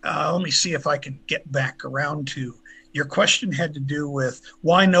 Let me see if I can get back around to your question. Had to do with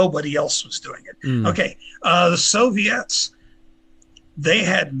why nobody else was doing it. Okay. The Soviets, they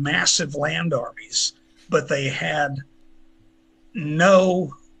had massive land armies, but they had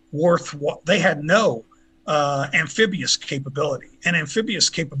no amphibious capability. And amphibious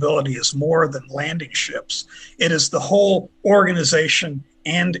capability is more than landing ships. It is the whole organization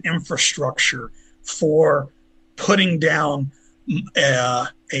and infrastructure for putting down a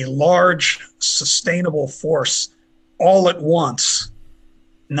large, sustainable force all at once,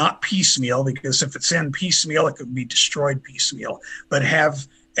 not piecemeal, because if it's in piecemeal, it could be destroyed piecemeal, but have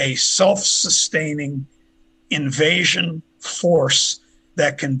a self-sustaining invasion force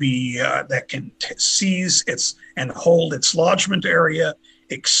that can seize its and hold its lodgement area,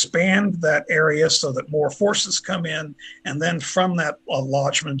 expand that area so that more forces come in, and then from that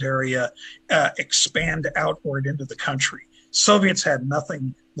lodgement area, expand outward into the country. Soviets had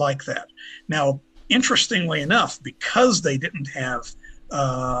nothing like that. Now, interestingly enough, because they didn't have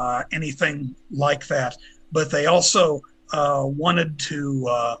anything like that, but they also wanted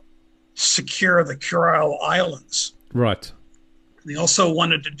to secure the Kuril Islands. Right. They also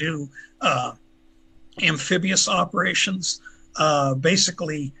wanted to do amphibious operations,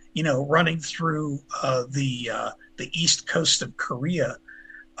 basically, running through the east coast of Korea.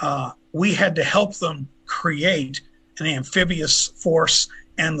 We had to help them create an amphibious force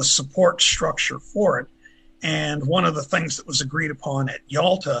and the support structure for it. And one of the things that was agreed upon at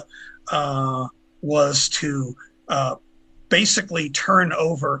Yalta was to basically turn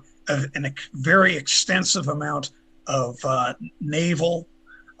over a very extensive amount of naval,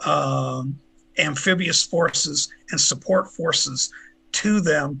 amphibious forces, and support forces to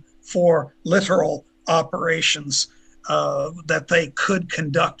them for littoral operations that they could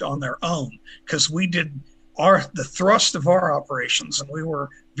conduct on their own. Because we did the thrust of our operations, and we were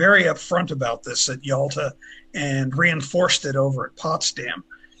very upfront about this at Yalta and reinforced it over at Potsdam,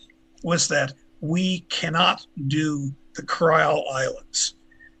 was that we cannot do the Kuril Islands,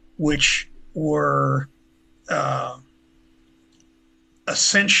 which were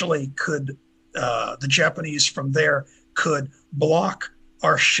essentially the Japanese from there could block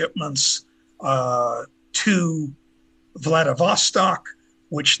our shipments to Vladivostok,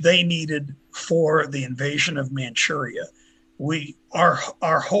 which they needed for the invasion of Manchuria.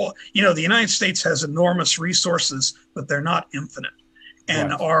 Our whole, the United States has enormous resources, but they're not infinite.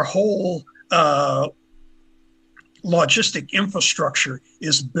 And our whole logistic infrastructure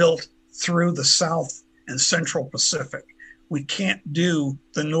is built through the South and Central Pacific. We can't do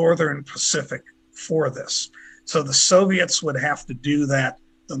the Northern Pacific for this. So the Soviets would have to do that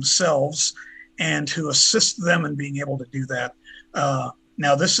themselves, and to assist them in being able to do that.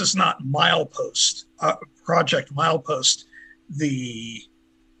 Now, this is not Milepost, Project Milepost, the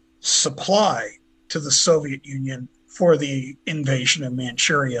supply to the Soviet Union for the invasion of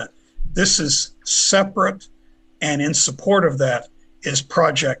Manchuria. This is separate, and in support of that is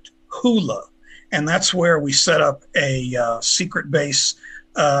Project Hula. And that's where we set up a secret base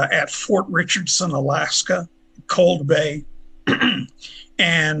at Fort Richardson, Alaska, Cold Bay.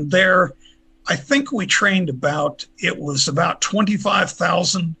 And there, I think we trained about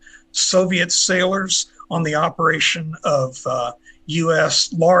 25,000 Soviet sailors on the operation of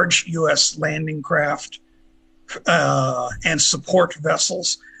large U.S. landing craft and support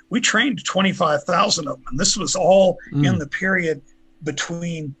vessels. We trained 25,000 of them, and this was all in the period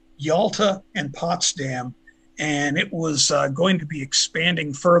between Yalta and Potsdam, and it was going to be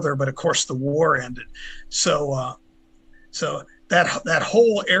expanding further, but of course the war ended. So that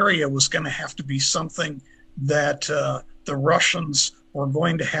whole area was going to have to be something that the Russians were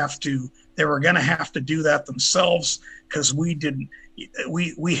going to have to. They were going to have to do that themselves, because we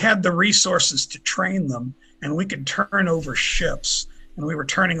had the resources to train them, and we could turn over ships, and we were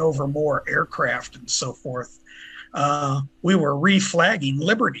turning over more aircraft and so forth. We were reflagging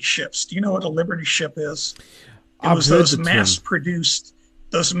Liberty ships. Do you know what a Liberty ship is? It was those mass-produced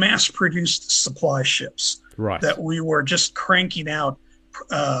supply ships that we were just cranking out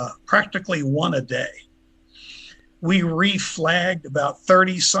practically one a day. We reflagged about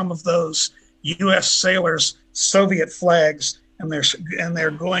 30 some of those U.S. sailors, Soviet flags, and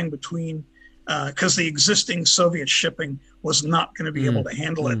they're going between, because the existing Soviet shipping was not going to be able to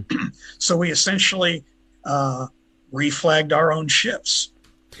handle it. So we essentially reflagged our own ships.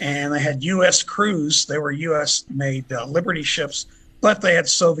 And they had U.S. crews. They were U.S.-made Liberty ships, but they had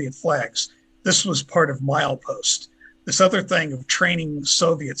Soviet flags. This was part of Milepost. This other thing of training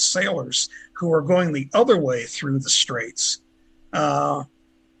Soviet sailors who were going the other way through the straits, that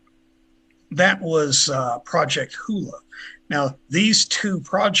was Project Hula. Now, these two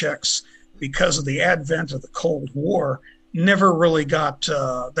projects, because of the advent of the Cold War, never really got,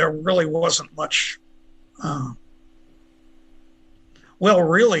 there really wasn't much,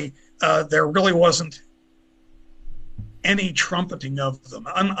 there really wasn't any trumpeting of them.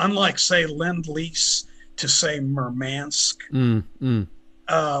 Unlike, say, Lend-Lease to, say, Murmansk,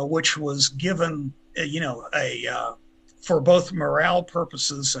 which was given, for both morale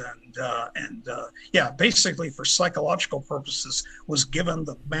purposes and basically for psychological purposes, was given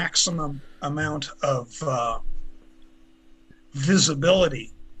the maximum amount of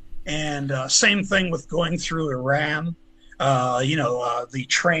visibility. And same thing with going through Iran. The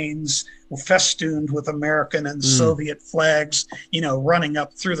trains were festooned with American and Soviet flags, running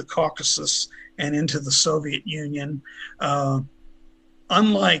up through the Caucasus and into the Soviet Union.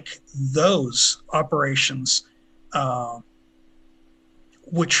 Unlike those operations,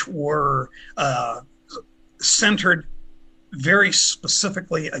 which were centered very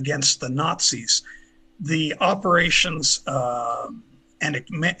specifically against the Nazis, the operations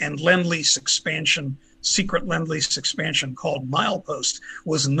and Lend-Lease expansion, secret Lend-Lease expansion called Milepost,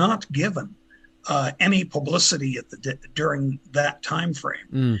 was not given any publicity during that time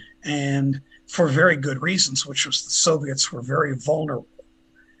frame, and for very good reasons, which was the Soviets were very vulnerable.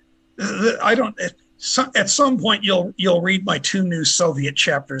 at some point you'll read my two new Soviet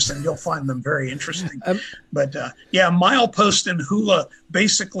chapters and you'll find them very interesting. But yeah, milepost and hula,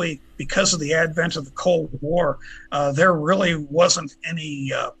 basically because of the advent of the Cold War, there really wasn't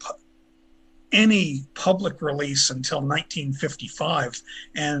any public release until 1955,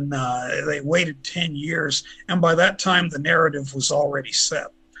 and they waited 10 years, and by that time the narrative was already set,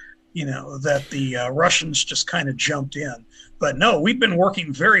 that the Russians just kind of jumped in. But no, we'd been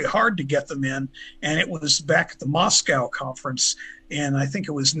working very hard to get them in, and it was back at the Moscow conference, and I think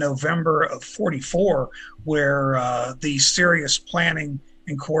it was November of 44, where the serious planning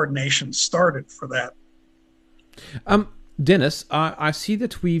and coordination started for that. Dennis, I see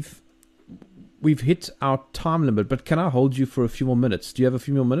that we've hit our time limit, but can I hold you for a few more minutes? Do you have a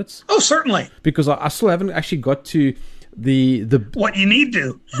few more minutes? Oh, certainly. Because I still haven't actually got to the what you need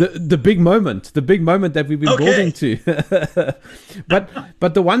to the big moment that we've been building to.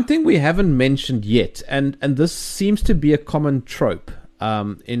 but the one thing we haven't mentioned yet, and this seems to be a common trope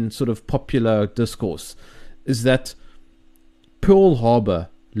in sort of popular discourse, is that Pearl Harbor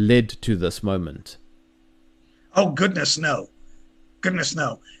led to this moment. Oh goodness no.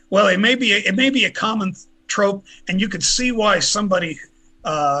 Well, it may be a common trope, and you could see why somebody,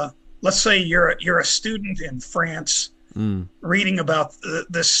 let's say you're a student in France, reading about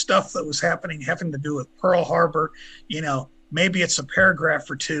this stuff that was having to do with Pearl Harbor. Maybe it's a paragraph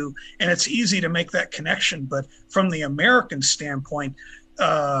or two, and it's easy to make that connection. But from the American standpoint,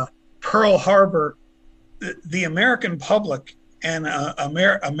 Pearl Harbor, the American public, and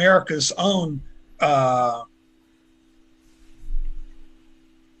America's own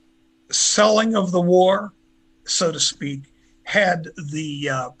selling of the war, so to speak, had the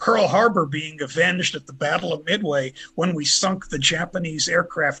Pearl Harbor being avenged at the Battle of Midway, when we sunk the Japanese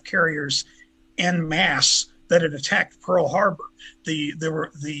aircraft carriers en masse that had attacked Pearl Harbor. The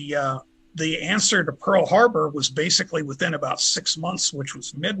answer to Pearl Harbor was basically within about 6 months, which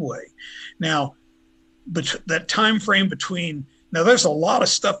was Midway. Now, but that time frame between, now there's a lot of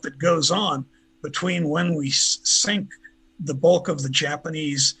stuff that goes on between when we sink the bulk of the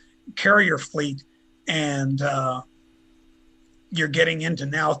Japanese carrier fleet and you're getting into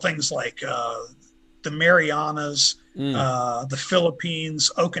now things like the Marianas, the Philippines,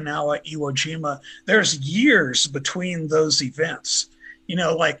 Okinawa, Iwo Jima. There's years between those events.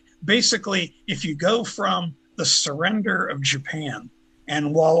 Like basically if you go from the surrender of Japan,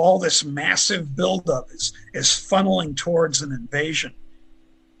 and while all this massive buildup is funneling towards an invasion,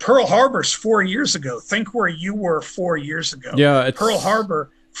 Pearl Harbor's 4 years ago. Think where you were 4 years ago. Yeah, Pearl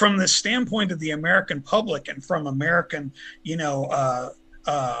Harbor, from the standpoint of the American public and from American, it's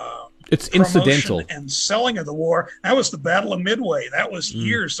incidental and selling of the war, that was the Battle of Midway. That was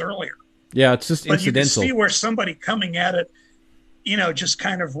years earlier. Yeah, it's just but incidental. You can see where somebody coming at it, just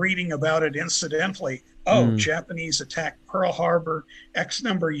kind of reading about it incidentally. Oh, Japanese attacked Pearl Harbor. X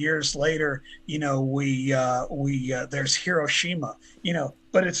number of years later, there's Hiroshima.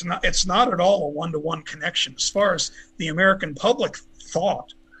 But it's not at all a one-to-one connection as far as the American public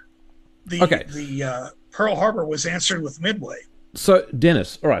thought. The Pearl Harbor was answered with Midway. So,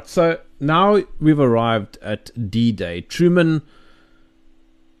 Dennis, all right. So now we've arrived at D-Day. Truman,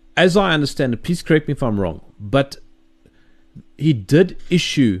 as I understand it, please correct me if I'm wrong, but he did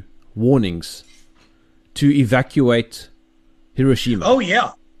issue warnings to evacuate Hiroshima. Oh,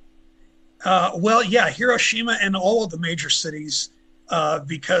 yeah. Hiroshima and all of the major cities,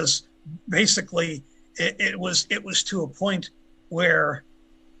 because basically it was to a point where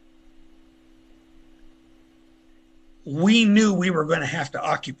we knew we were going to have to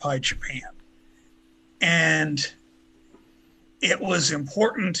occupy Japan. And it was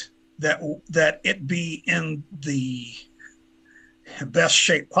important that it be in the best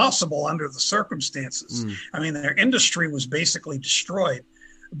shape possible under the circumstances. I mean, their industry was basically destroyed.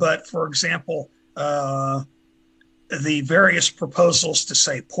 But for example, the various proposals to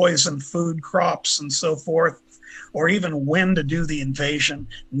say poison food crops and so forth, or even when to do the invasion.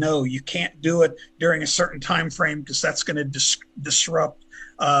 No, you can't do it during a certain time frame because that's going to disrupt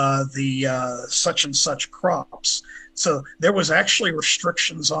the such and such crops. So there was actually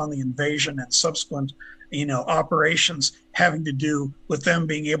restrictions on the invasion and subsequent, operations having to do with them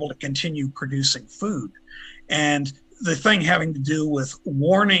being able to continue producing food. And the thing having to do with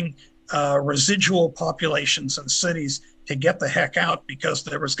warning residual populations in cities to get the heck out because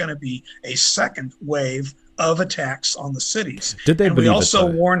there was going to be a second wave of attacks on the cities. Did they believe it? We also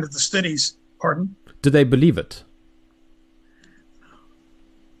warned the cities. Pardon? Did they believe it?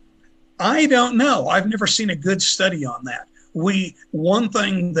 I don't know. I've never seen a good study on that. One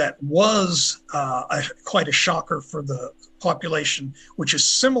thing that was quite a shocker for the population, which is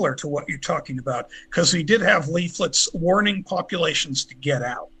similar to what you're talking about, because we did have leaflets warning populations to get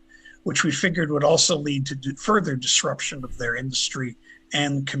out, which we figured would also lead to further disruption of their industry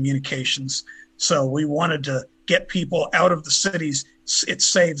and communications. So we wanted to get people out of the cities. It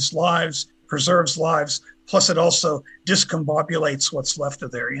saves lives, preserves lives, plus it also discombobulates what's left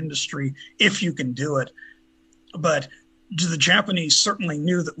of their industry if you can do it. But the Japanese certainly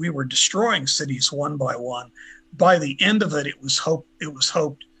knew that we were destroying cities one by one. By the end of it, it was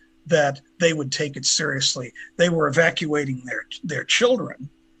hoped that they would take it seriously. They were evacuating their children.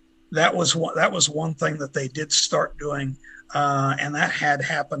 That was one thing that they did start doing, and that had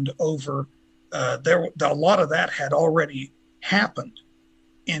happened over. A lot of that had already happened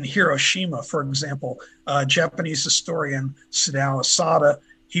in Hiroshima, for example. Japanese historian Sadao Asada,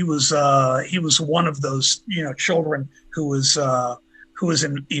 he was one of those children who was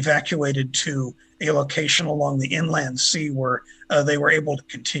evacuated to a location along the inland sea where they were able to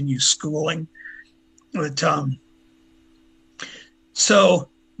continue schooling. But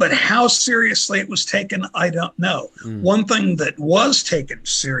how seriously it was taken, I don't know. One thing that was taken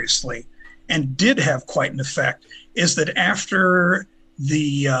seriously and did have quite an effect is that after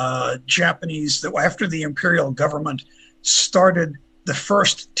the after the imperial government started the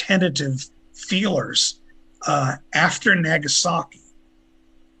first tentative feelers after Nagasaki,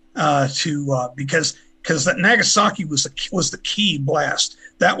 because that Nagasaki was the key blast.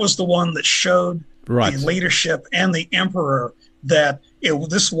 That was the one that showed the leadership and the emperor that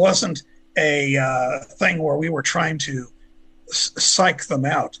this wasn't a thing where we were trying to psych them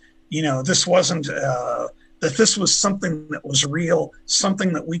out. This wasn't that this was something that was real,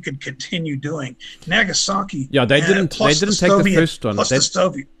 something that we could continue doing. Nagasaki. Yeah, they didn't take the first one.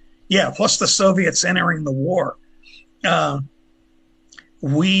 Plus the Soviets entering the war. The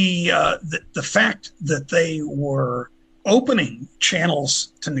fact that they were opening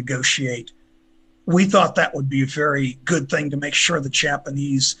channels to negotiate, we thought that would be a very good thing to make sure the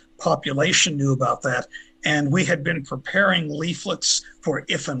Japanese population knew about that. And we had been preparing leaflets for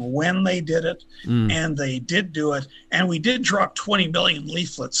if and when they did it, and they did do it. And we did drop 20 million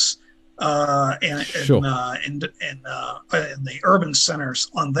leaflets in the urban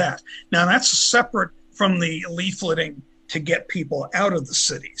centers on that. Now, that's separate from the leafleting to get people out of the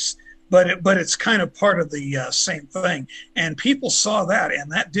cities, but it's kind of part of the same thing. And people saw that,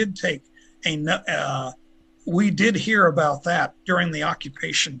 and that did take we did hear about that during the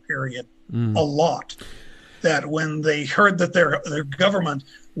occupation period a lot. That when they heard that their government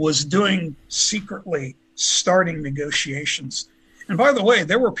was secretly starting negotiations. And by the way,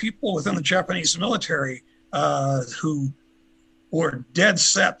 there were people within the Japanese military who were dead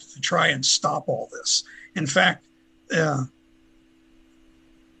set to try and stop all this. In fact,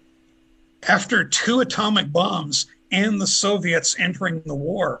 after 2 atomic bombs and the Soviets entering the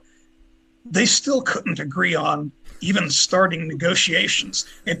war, they still couldn't agree on even starting negotiations.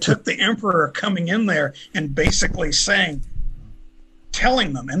 It took the emperor coming in there and basically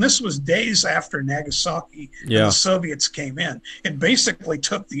telling them, and this was days after Nagasaki and the Soviets came in. It basically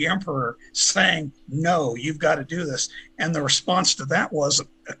took the emperor saying, no, you've got to do this. And the response to that was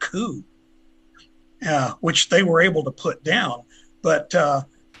a coup, which they were able to put down. But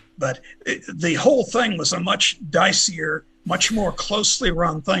the whole thing was a much dicier, much more closely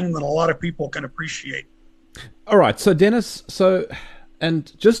run thing than a lot of people can appreciate. All right, so Dennis,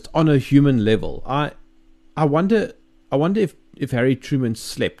 and just on a human level, I wonder if Harry Truman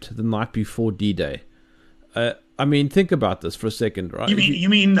slept the night before D-Day. I mean, think about this for a second, right? You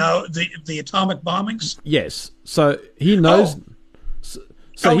mean the atomic bombings? Yes. So he knows.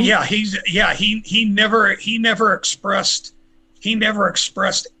 He never expressed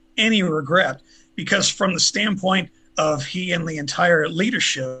any regret, because from the standpoint of he and the entire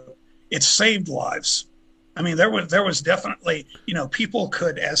leadership, it saved lives. I mean, there was definitely, people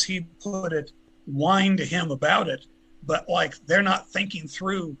could, as he put it, whine to him about it, but they're not thinking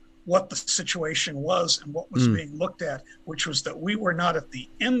through what the situation was and what was being looked at, which was that we were not at the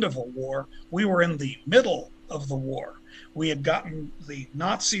end of a war. We were in the middle of the war. The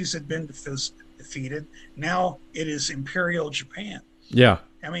Nazis had been defeated. Now it is Imperial Japan. Yeah.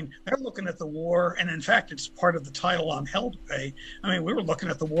 I mean, they're looking at the war, and in fact, it's part of the title on Hell to Pay. I mean, we were looking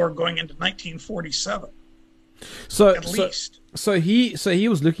at the war going into 1947. At least. So he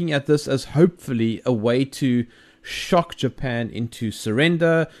was looking at this as hopefully a way to shock Japan into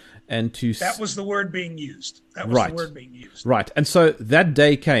surrender and to. That was the word being used. Right. And so that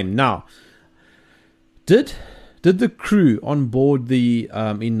day came. Now, did the crew on board the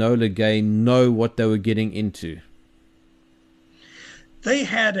Enola Gay know what they were getting into? they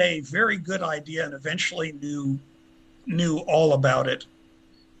had a very good idea and eventually knew all about it.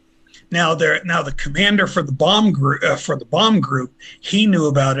 Now the commander for the bomb group, he knew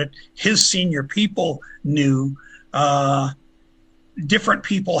about it. His senior people knew. Different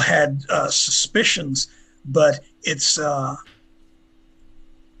people had suspicions, but it's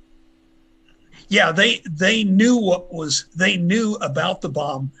yeah, they knew about the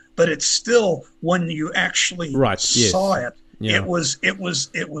bomb, but it's still, when you actually saw it, yeah. it was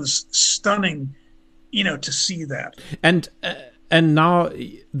stunning, to see that. And now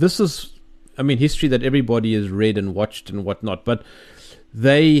this is, I mean, history that everybody has read and watched and whatnot, but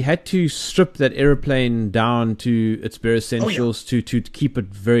they had to strip that airplane down to its bare essentials to keep it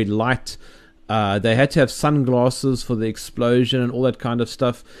very light. They had to have sunglasses for the explosion and all that kind of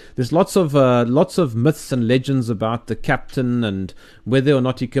stuff. There's lots of myths and legends about the captain and whether or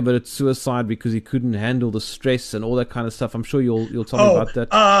not he committed suicide because he couldn't handle the stress and all that kind of stuff. I'm sure you'll tell me about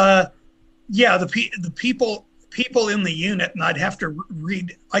that. Yeah, the people in the unit, and I'd have to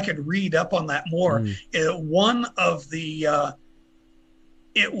read. I could read up on that more. One of the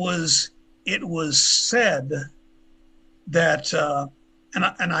it was said that,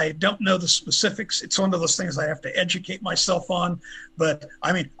 and I don't know the specifics. It's one of those things I have to educate myself on. But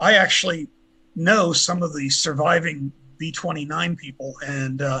I mean, I actually know some of the surviving B-29 people,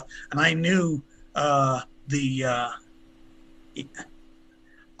 and I knew I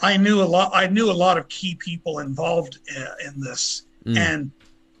knew a lot of key people involved in this, and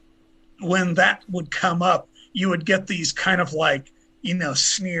when that would come up, you would get these kind of like,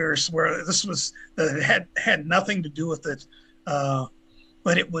 sneers where this was that it had nothing to do with it,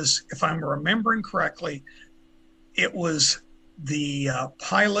 but it was, if I'm remembering correctly, it was the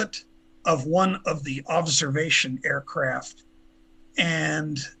pilot of one of the observation aircraft,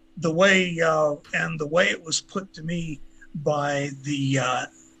 and the way it was put to me by the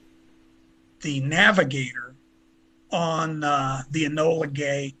navigator on the Enola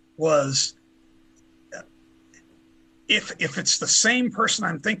Gay was, if it's the same person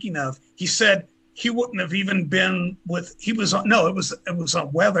I'm thinking of, he said he wouldn't have even been with, it was a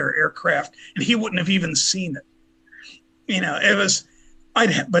weather aircraft, and he wouldn't have even seen it. It was,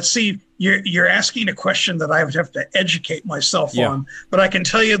 but see, you're asking a question that I would have to educate myself on, but I can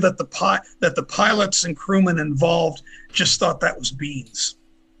tell you that the pilots and crewmen involved just thought that was beans.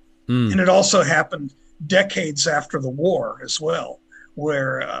 And it also happened decades after the war as well,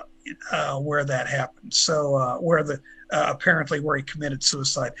 where that happened. So apparently where he committed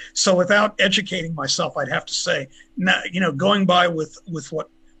suicide. So without educating myself, I'd have to say, going by with what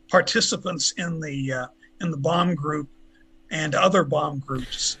participants in the bomb group and other bomb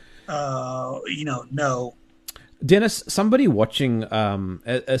groups, know. Dennis, somebody watching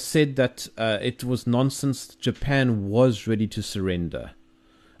said that it was nonsense. Japan was ready to surrender.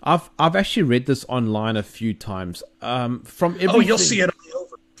 I've actually read this online a few times. From everything. Oh, you'll see it all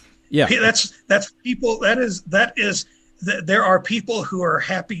over. Yeah, that's people. That is. There are people who are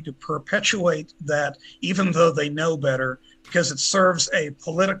happy to perpetuate that, even though they know better, because it serves a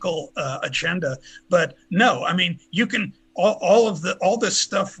political agenda. But no, I mean, you can. All this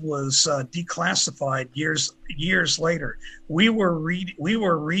stuff was declassified years later. We were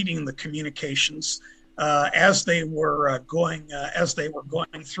reading the communications as they were going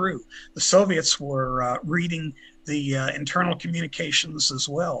through. The Soviets were reading the internal communications as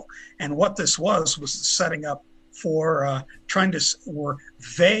well. And what this was setting up for were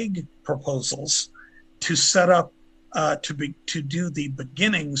vague proposals to set up to do the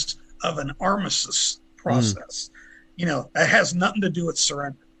beginnings of an armistice process. It has nothing to do with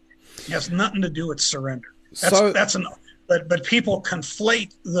surrender. But people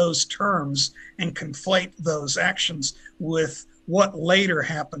conflate those terms and conflate those actions with what later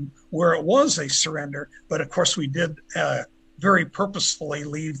happened, where it was a surrender. But of course, we did very purposefully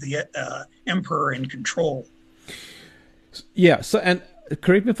leave the emperor in control. Yeah. So, and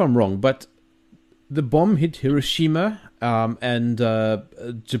correct me if I'm wrong, but the bomb hit Hiroshima, and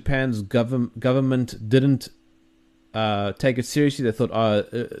Japan's government didn't take it seriously. They thought,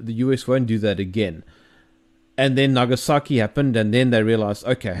 the US won't do that again. And then Nagasaki happened, and then they realized,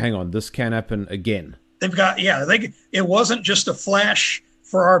 okay, hang on, this can happen again. It wasn't just a flash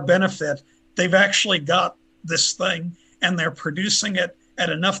for our benefit. They've actually got this thing, and they're producing it at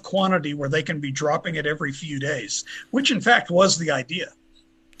enough quantity where they can be dropping it every few days, which in fact was the idea.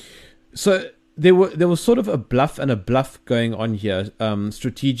 So there was sort of a bluff going on here,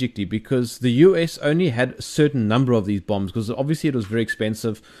 strategically, because the US only had a certain number of these bombs, because obviously it was very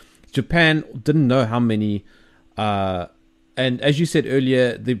expensive. Japan didn't know how many, and as you said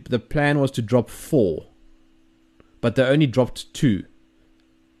earlier, the plan was to drop 4, but they only dropped 2.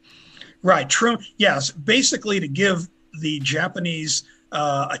 Right. True. Yes. Basically, to give the Japanese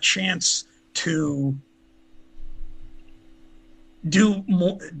a chance to do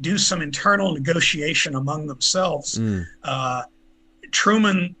some internal negotiation among themselves.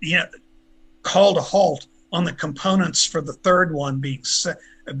 Truman, called a halt on the components for the third one being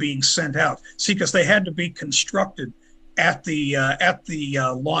sent out. See, because they had to be constructed at the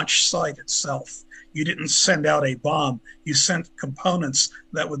launch site itself. You didn't send out a bomb. You sent components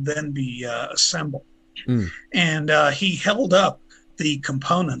that would then be assembled. And he held up the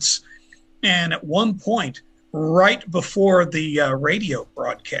components. And at one point, right before the radio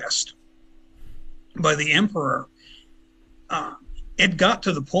broadcast by the Emperor, it got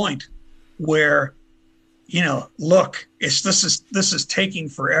to the point where, look, this is taking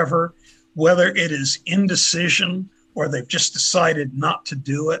forever, whether it is indecision or they've just decided not to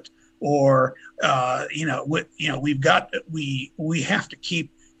do it, or we have to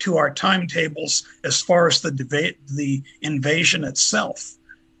keep to our timetables as far as the invasion itself.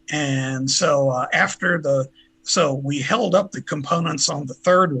 And so so we held up the components on the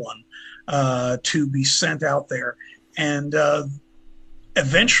third one to be sent out there, and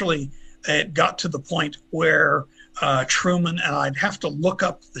eventually it got to the point where Truman, and I'd have to look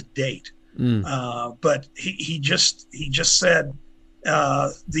up the date, but he just said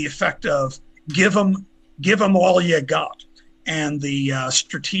the effect of give them all you got. And the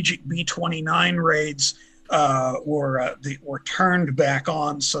strategic B-29 raids were turned back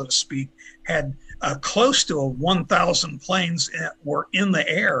on, so to speak. Had close to 1,000 planes were in the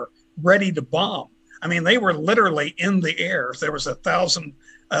air, ready to bomb. I mean, they were literally in the air. There was 1,000.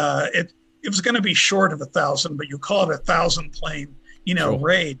 It was going to be short of 1,000, but you call it 1,000 plane, sure.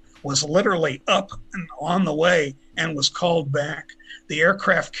 Raid was literally up and on the way and was called back. The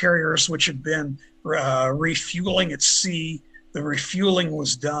aircraft carriers, which had been refueling at sea, the refueling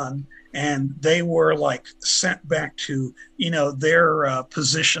was done, and they were sent back to their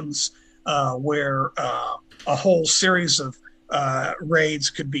positions where a whole series of raids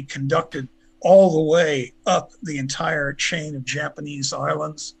could be conducted all the way up the entire chain of Japanese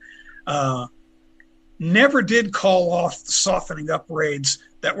islands. Never did call off the softening up raids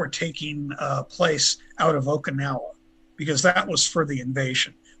that were taking place out of Okinawa, because that was for the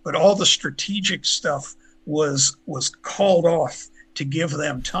invasion. But all the strategic stuff was called off to give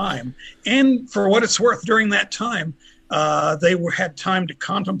them time. And for what it's worth, during that time, they had time to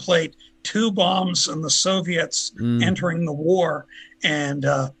contemplate 2 bombs and the Soviets entering the war. And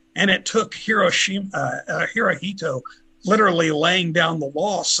it took Hirohito literally laying down the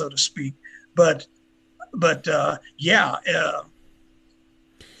law, so to speak. But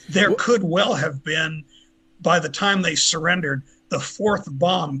there could well have been, by the time they surrendered, the 4th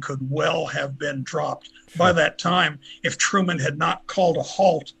bomb could well have been dropped by that time if Truman had not called a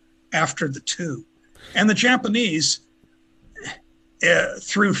halt after the 2. And the Japanese,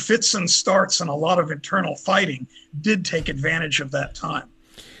 through fits and starts and a lot of internal fighting, did take advantage of that time.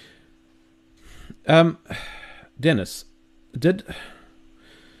 Dennis,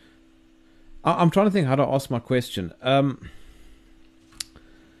 I'm trying to think how to ask my question.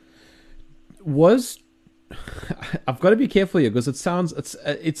 I've got to be careful here because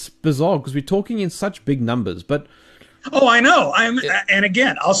it's bizarre because we're talking in such big numbers, but oh, I know. And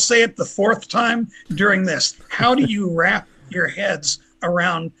again, I'll say it the 4th time during this. How do you wrap your heads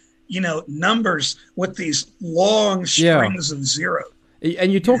around numbers with these long strings of zero?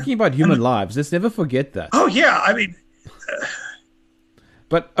 And you're talking about human lives. Let's never forget that. Oh yeah, I mean,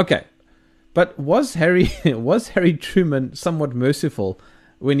 but okay, but was Harry Truman somewhat merciful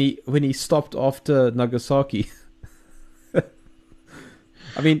when he stopped after Nagasaki?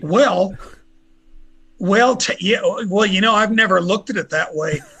 I mean, well, I've never looked at it that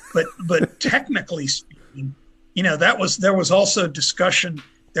way, but technically speaking, there was also discussion.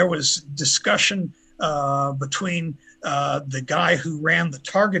 There was discussion between the guy who ran the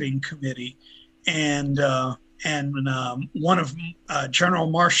targeting committee and one of General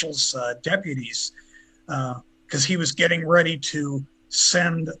Marshall's deputies, because he was getting ready to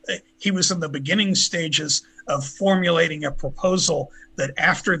he was in the beginning stages of formulating a proposal that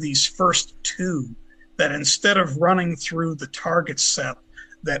after these first 2, that instead of running through the target set,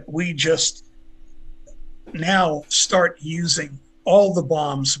 that we just now start using all the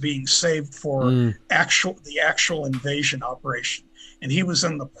bombs being saved for the actual invasion operation. And he was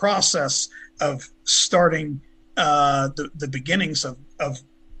in the process of starting the beginnings of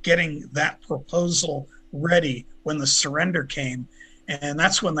getting that proposal ready when the surrender came. And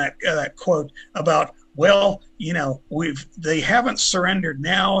that's when that quote about well, they haven't surrendered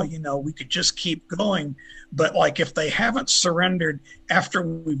now, we could just keep going. But like if they haven't surrendered after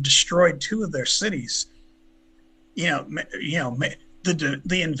we've destroyed two of their cities, the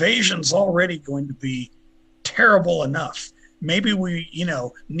invasion's already going to be terrible enough. Maybe we,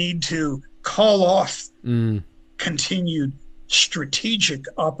 need to call off continued strategic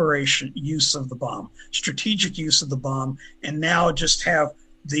use of the bomb, and now just have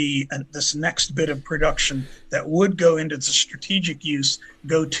this next bit of production that would go into the strategic use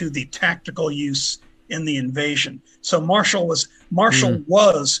go to the tactical use in the invasion. So Marshall was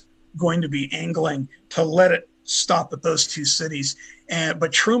going to be angling to let it stop at those two cities,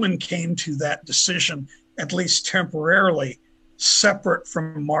 but Truman came to that decision, at least temporarily, separate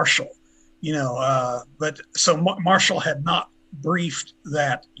from Marshall. But so Marshall had not briefed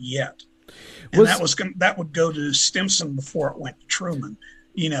that yet, and that would go to Stimson before it went to Truman.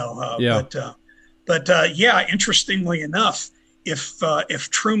 Interestingly enough, if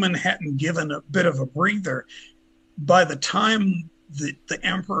Truman hadn't given a bit of a breather, by the time the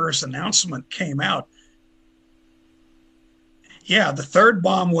Emperor's announcement came out, the third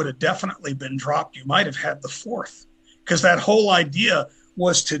bomb would have definitely been dropped. You might have had the fourth, because that whole idea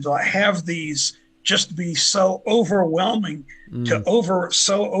was to have these just be so overwhelming, so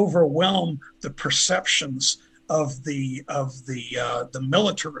overwhelm the perceptions of the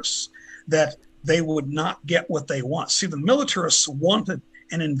militarists that they would not get what they want. See, the militarists wanted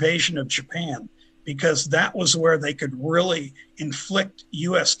an invasion of Japan because that was where they could really inflict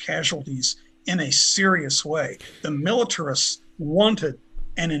U.S. casualties in a serious way. The militarists wanted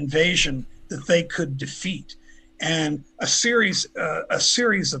an invasion that they could defeat, and a series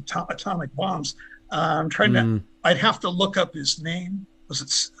of atomic bombs. I'd have to look up his name. Was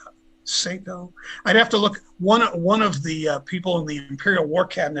it Sato? I'd have to look. One of the people in the Imperial War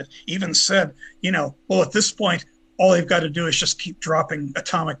Cabinet even said, well, at this point, all they've got to do is just keep dropping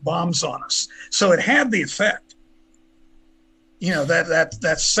atomic bombs on us. So it had the effect.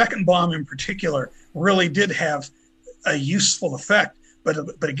 That second bomb in particular really did have a useful effect.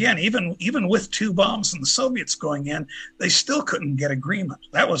 But again, even with two bombs and the Soviets going in, they still couldn't get agreement.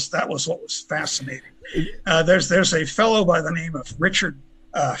 That was what was fascinating. There's a fellow by the name of Richard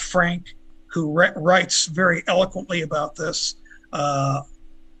Frank who writes very eloquently about this.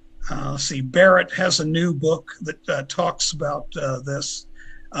 Let's see, Barrett has a new book that talks about this.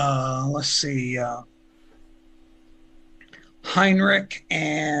 Let's see. Heinrich,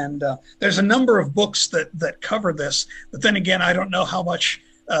 and there's a number of books that cover this. But then again, I don't know how much.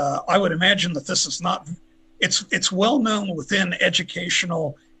 I would imagine that this is not. It's well known within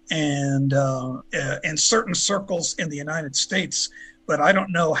educational and certain circles in the United States, but I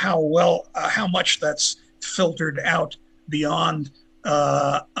don't know how much that's filtered out beyond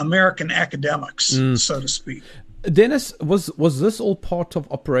American academics, so to speak. Dennis, was this all part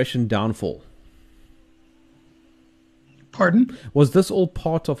of Operation Downfall? Pardon? Was this all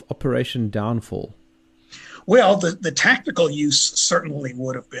part of Operation Downfall? Well, the tactical use certainly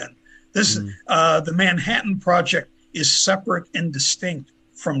would have been. The Manhattan Project is separate and distinct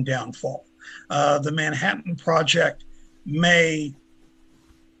from Downfall. The Manhattan Project may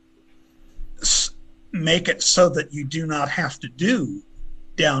make it so that you do not have to do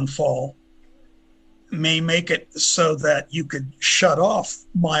Downfall, may make it so that you could shut off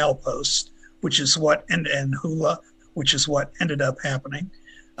Milepost, which is what, and Hula, which is what ended up happening.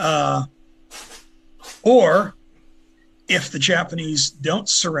 Or if the Japanese don't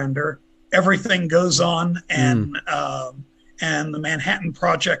surrender, everything goes on, and the Manhattan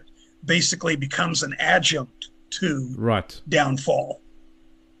Project basically becomes an adjunct to Downfall.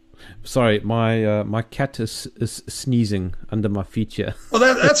 Sorry, my cat is sneezing under my feet here.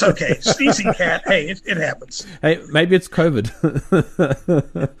 Well, that's okay. Sneezing cat. Hey, it happens. Hey, maybe it's COVID.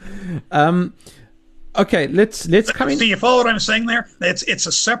 Okay, let's come in. See, you follow what I'm saying there? It's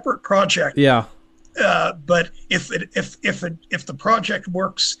a separate project. Yeah. But if the project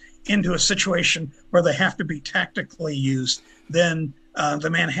works into a situation where they have to be tactically used, then the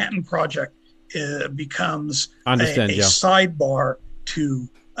Manhattan Project becomes a sidebar to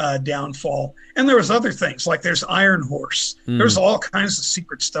Downfall. And there was other things, like there's Iron Horse. There's all kinds of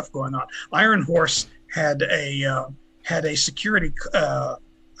secret stuff going on. Iron Horse had a security.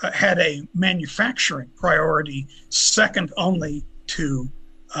 Had a manufacturing priority second only to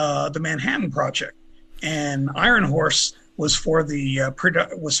the Manhattan Project, and Iron Horse was for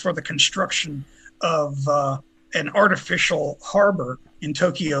the construction of an artificial harbor in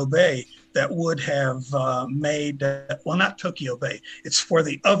Tokyo Bay that would have made not Tokyo Bay. It's for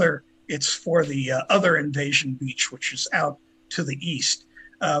the other invasion beach, which is out to the east.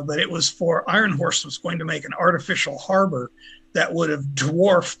 but it was for Iron Horse was going to make an artificial harbor that would have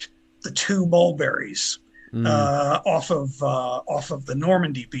dwarfed the two mulberries off of the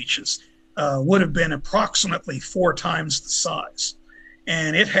Normandy beaches. Would have been approximately 4 times the size.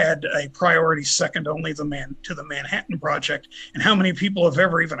 And it had a priority second only to the Manhattan Project. And how many people have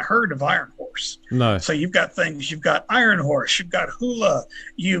ever even heard of Iron Horse? No. So you've got things, you've got Iron Horse, you've got Hula,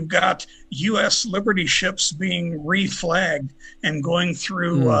 you've got U.S. Liberty ships being reflagged and going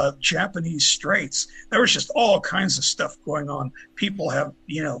through Japanese straits. There was just all kinds of stuff going on. People have,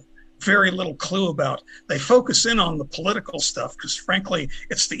 very little clue about. They focus in on the political stuff because, frankly,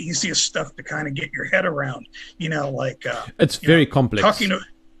 it's the easiest stuff to kind of get your head around. It's very complex. Yeah.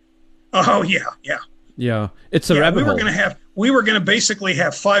 It's a rabbit hole. We were going to basically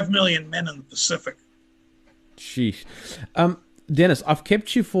have 5 million men in the Pacific. Sheesh. Dennis, I've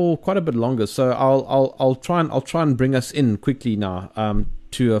kept you for quite a bit longer, so I'll try and bring us in quickly now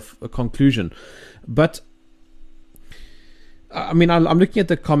to a conclusion, but. I mean, I'm looking at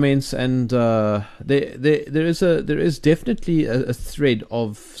the comments, and there is definitely a thread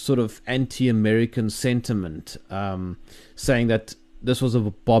of sort of anti-American sentiment, saying that this was a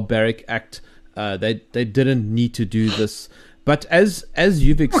barbaric act. They didn't need to do this, but as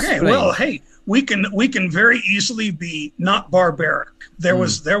you've explained, okay, well, hey, we can very easily be not barbaric. There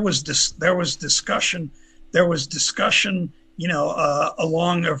was discussion.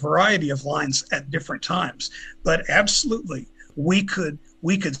 Along a variety of lines at different times, but absolutely. We could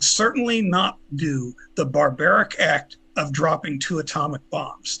certainly not do the barbaric act of dropping 2 atomic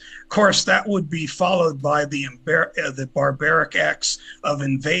bombs. Of course, that would be followed by the barbaric acts of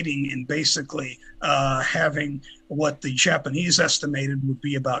invading and basically having what the Japanese estimated would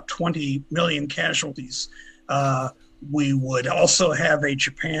be about 20 million casualties. We would also have a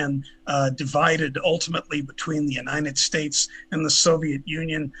Japan divided ultimately between the United States and the Soviet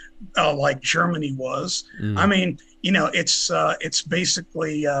Union, like Germany was. I mean, it's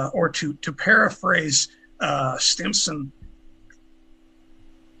basically, or to paraphrase Stimson,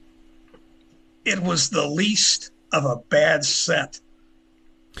 it was the least of a bad set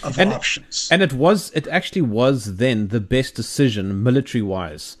of options. And it actually was then the best decision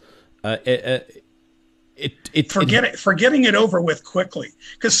military-wise. Forgetting it over with quickly,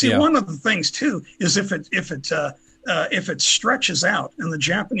 because one of the things too is if it stretches out, and the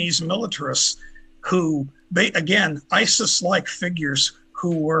Japanese militarists who again ISIS-like figures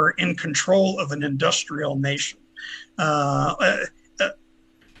who were in control of an industrial nation,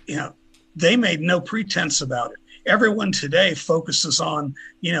 they made no pretense about it. Everyone today focuses on,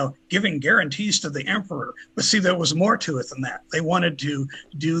 giving guarantees to the emperor. But see, there was more to it than that. They wanted to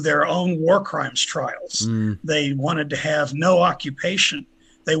do their own war crimes trials. They wanted to have no occupation.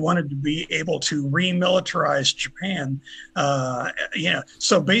 They wanted to be able to remilitarize Japan.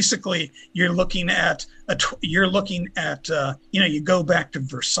 So basically, you're looking at, you go back to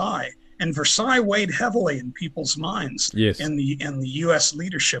Versailles. And Versailles weighed heavily in people's minds. Yes. in the U.S.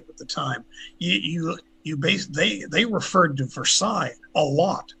 leadership at the time. They referred to Versailles a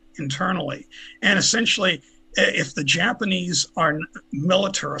lot internally, and essentially, if the Japanese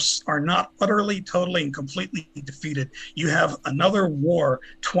militarists are not utterly, totally, and completely defeated, you have another war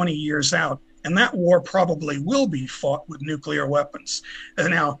 20 years out, and that war probably will be fought with nuclear weapons.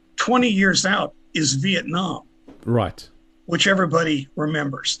 And now, 20 years out is Vietnam, right? Which everybody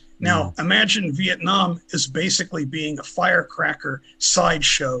remembers. Now, imagine Vietnam as basically being a firecracker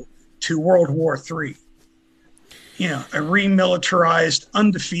sideshow to World War III. A remilitarized,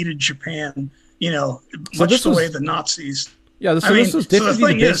 undefeated Japan, much the way the Nazis. Yeah, this was definitely the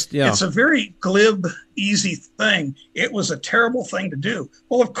thing the best. Is, it's a very glib, easy thing. It was a terrible thing to do.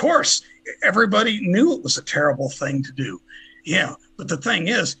 Well, of course, everybody knew it was a terrible thing to do. Yeah, but the thing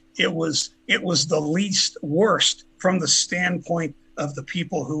is, it was the least worst from the standpoint of the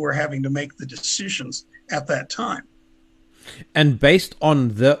people who were having to make the decisions at that time. And based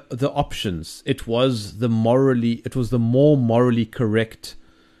on the options, it was the more morally correct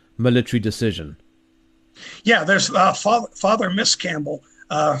military decision. Yeah, there's Father Miss Campbell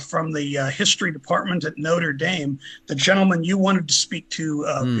from the history department at Notre Dame, the gentleman you wanted to speak to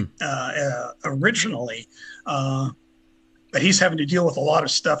originally. But he's having to deal with a lot of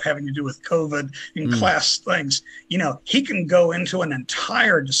stuff having to do with COVID and class things. He can go into an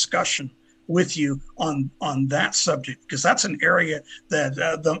entire discussion with you on that subject, because that's an area that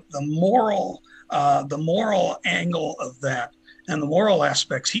the moral angle of that and the moral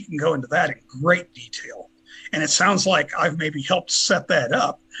aspects, he can go into that in great detail. And it sounds like I've maybe helped set that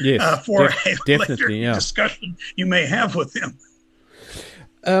up for a later discussion you may have with him.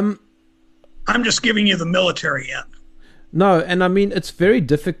 I'm just giving you the military end. No, and I mean, it's very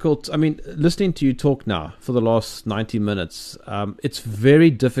difficult. I mean, listening to you talk now for the last 90 minutes, it's very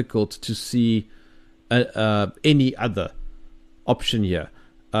difficult to see any other option here.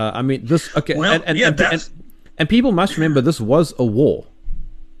 I mean, this, okay, Well, and people must remember this was a war.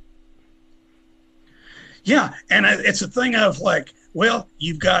 yeah, and it's a thing of like, well,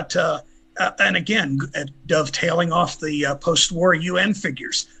 you've got, and again, dovetailing off the post-war UN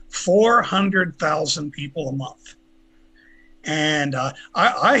figures, 400,000 people a month. And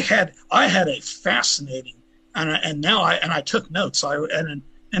I had a fascinating, and now I took notes.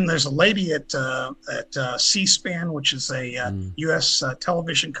 And there's a lady at C-SPAN, which is a U.S.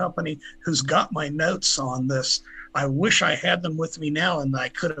 Television company, who's got my notes on this. I wish I had them with me now and I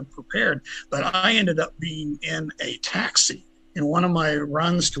could have prepared, but I ended up being in a taxi in one of my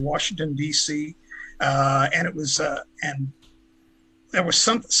runs to Washington, D.C., and it was and there was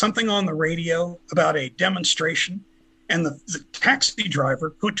something on the radio about a demonstration, and the taxi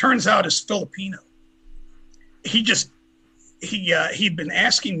driver, who it turns out is Filipino, he'd been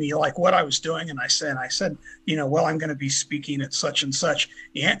asking me like what I was doing, and I said, well, I'm going to be speaking at such and such,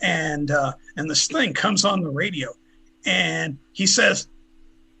 yeah, and this thing comes on the radio, and he says,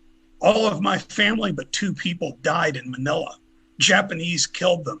 all of my family but 2 people died in Manila. Japanese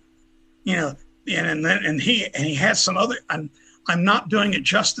killed them, and he had some other. I'm not doing it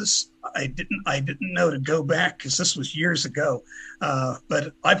justice. I didn't know to go back because this was years ago.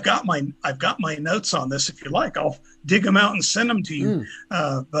 But I've got my notes on this. If you like, I'll dig them out and send them to you.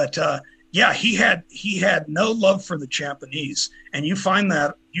 But yeah, he had no love for the Japanese, and you find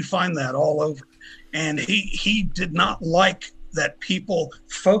that all over. And he did not like that people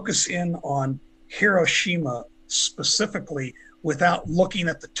focus in on Hiroshima specifically without looking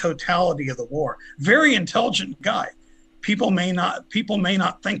at the totality of the war. Very intelligent guy. People may not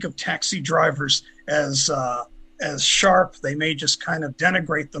think of taxi drivers as sharp. They may just kind of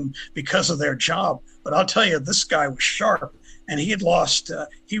denigrate them because of their job. But I'll tell you, this guy was sharp, and he had lost.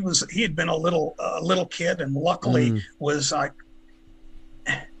 He had been a little kid, and luckily was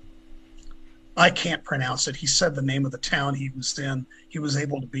I can't pronounce it. He said the name of the town he was in. He was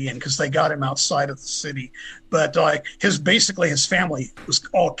able to be in because they got him outside of the city. But like his family was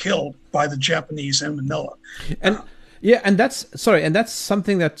all killed by the Japanese in Manila. And yeah, and that's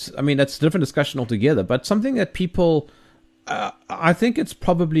something that, I mean, that's a different discussion altogether. But something that people, I think it's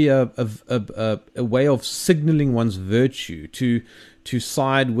probably a way of signaling one's virtue to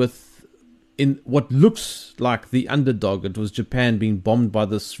side with in what looks like the underdog. It was Japan being bombed by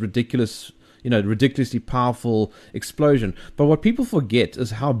this ridiculously powerful explosion. But what people forget is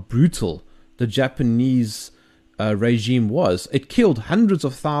how brutal the Japanese regime was. It killed hundreds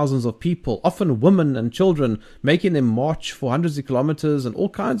of thousands of people, often women and children, making them march for hundreds of kilometers and all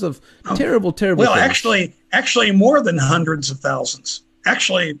kinds of terrible well, things. Actually more than hundreds of thousands.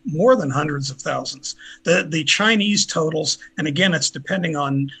 Actually more than hundreds of thousands. The Chinese totals, and again, it's depending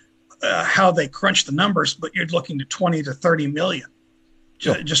on how they crunch the numbers, but you're looking to 20 to 30 million.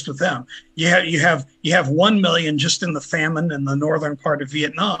 Just with them, you have 1 million just in the famine in the northern part of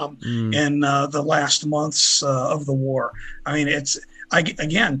Vietnam in the last months of the war. I mean,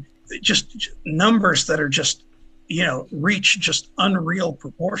 again just numbers that are just reach just unreal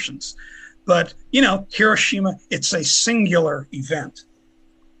proportions. But Hiroshima, it's a singular event,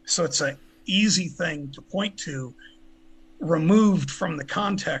 so it's an easy thing to point to, removed from the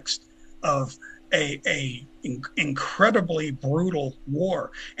context of a incredibly brutal war.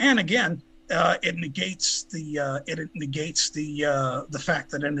 And again, it negates the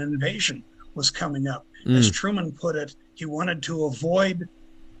fact that an invasion was coming up. As Truman put it, he wanted to avoid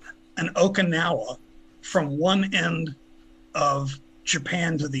an Okinawa from one end of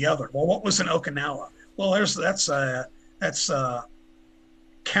Japan to the other. Well, what was an Okinawa? Well, that's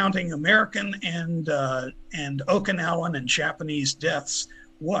counting American and Okinawan and Japanese deaths.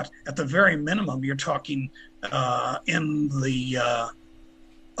 What? At the very minimum, you're talking in the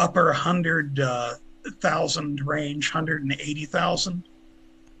upper 100,000 range, 180,000.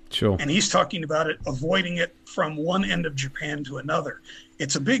 Sure. And he's talking about it, avoiding it from one end of Japan to another.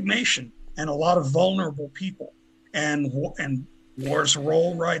 It's a big nation and a lot of vulnerable people, and wars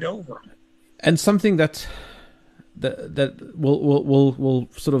roll right over them. And something that will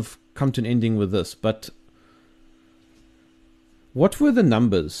sort of come to an ending with this, but what were the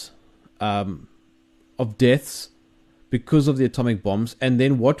numbers of deaths because of the atomic bombs, and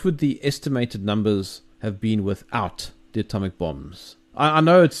then what would the estimated numbers have been without the atomic bombs? I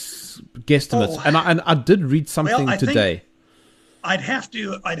know it's guesstimates, and I did read something today. I'd have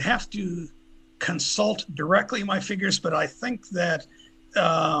to consult directly my figures, but I think that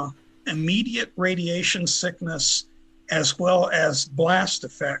immediate radiation sickness as well as blast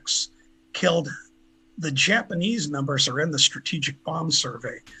effects killed. The Japanese numbers are in the Strategic Bomb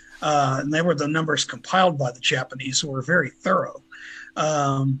Survey, and they were the numbers compiled by the Japanese, who were very thorough.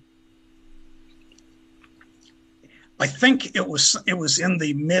 I think it was in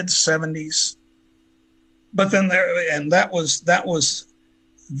the mid 70s, but then that was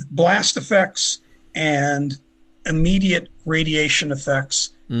blast effects and immediate radiation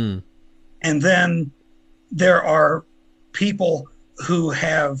effects, and then there are people who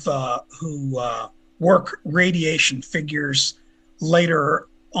have work radiation figures later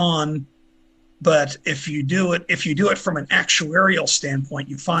on, but if you do it from an actuarial standpoint,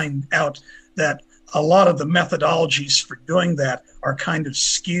 you find out that a lot of the methodologies for doing that are kind of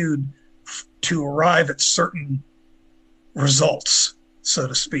skewed to arrive at certain results, so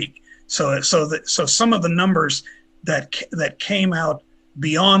to speak. So some of the numbers that came out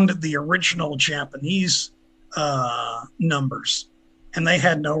beyond the original Japanese numbers, and they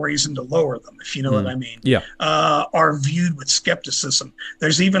had no reason to lower them, if you know what I mean, are viewed with skepticism.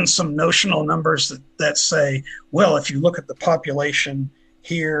 There's even some notional numbers that say, well, if you look at the population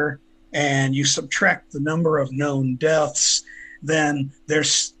here and you subtract the number of known deaths, then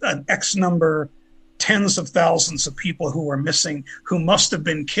there's an X number, tens of thousands of people who are missing, who must have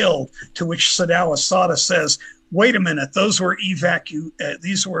been killed, to which Sadao Asada says, wait a minute, these were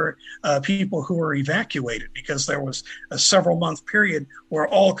people who were evacuated, because there was a several-month period where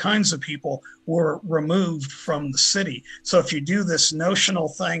all kinds of people were removed from the city. So if you do this notional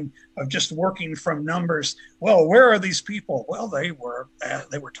thing of just working from numbers, well, where are these people? Well, they were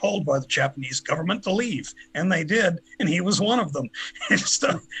told by the Japanese government to leave, and they did, and he was one of them.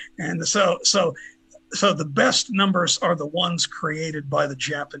 So the best numbers are the ones created by the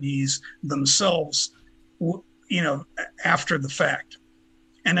Japanese themselves, after the fact.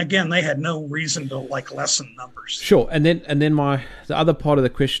 And again, they had no reason to lessen numbers. Sure. And then the other part of the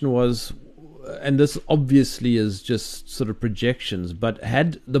question was, and this obviously is just sort of projections, but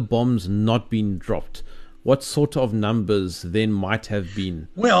had the bombs not been dropped, what sort of numbers then might have been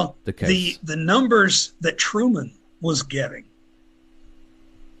the case? The numbers that Truman was getting,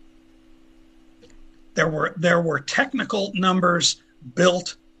 there were technical numbers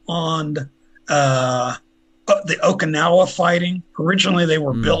built on the Okinawa fighting. Originally, they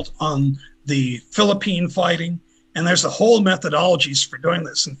were built on the Philippine fighting, and there's a whole methodologies for doing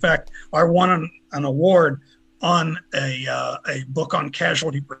this. In fact, I won an award on a book on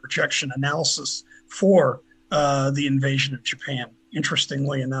casualty projection analysis for the invasion of Japan,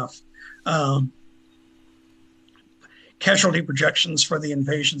 interestingly enough. Casualty projections for the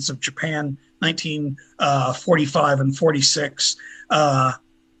invasions of Japan, 1945 and 46.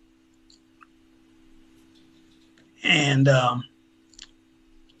 And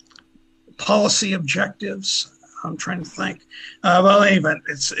policy objectives. I'm trying to think. Well, anyway,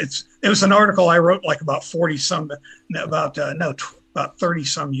 it was an article I wrote about 30 some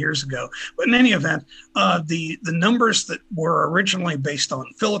years ago. But in any event, the numbers that were originally based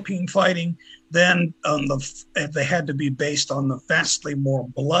on Philippine fighting, then they had to be based on the vastly more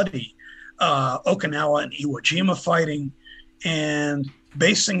bloody Okinawa and Iwo Jima fighting, and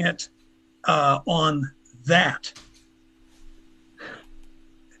basing it on that,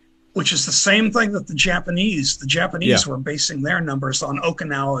 which is the same thing that the Japanese were basing their numbers on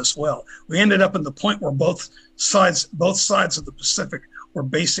Okinawa as well. We ended up at the point where both sides of the Pacific were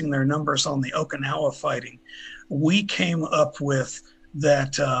basing their numbers on the Okinawa fighting. We came up with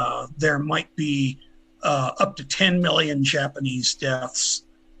that there might be up to 10 million Japanese deaths.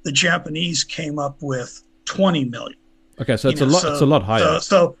 The Japanese came up with 20 million. Okay, so it's a lot higher.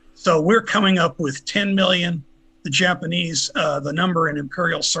 So we're coming up with 10 million. The Japanese, the number in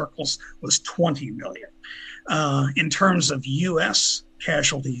imperial circles was 20 million. In terms of U.S.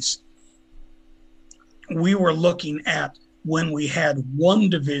 casualties, we were looking at, when we had one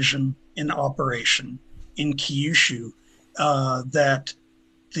division in operation in Kyushu, that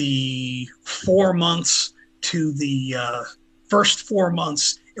the 4 months to the first 4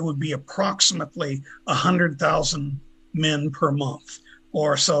 months, it would be approximately 100,000 men per month.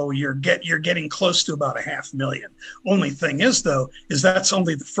 Or so you're getting close to about 500,000. Only thing is, though, is that's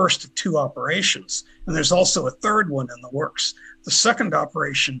only the first of two operations, and there's also a third one in the works. The second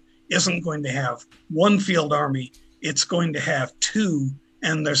operation isn't going to have one field army; it's going to have two,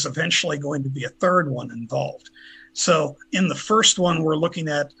 and there's eventually going to be a third one involved. So in the first one, we're looking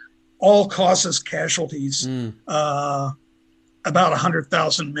at all causes casualties, about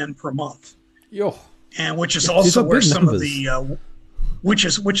 100,000 men per month. Yo. And which is also where some of the which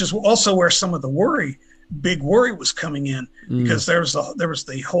is also where some of the big worry was coming in, because there was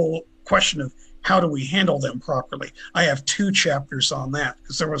the whole question of, how do we handle them properly? I have 2 chapters on that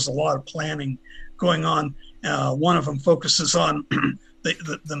because there was a lot of planning going on. One of them focuses on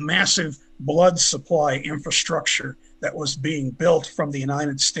the massive blood supply infrastructure that was being built from the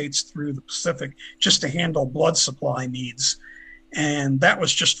United States through the Pacific just to handle blood supply needs. And that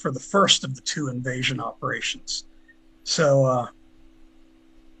was just for the first of the 2 invasion operations. So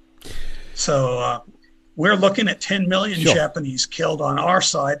we're looking at 10 million Sure. Japanese killed on our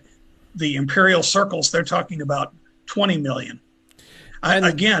side. The imperial circles, they're talking about 20 million.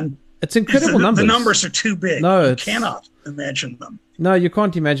 Again, it's incredible numbers. The numbers are too big. No, you cannot imagine them. No, you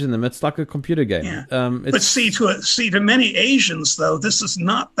can't imagine them. It's like a computer game. Yeah. But see, to many Asians, though, this is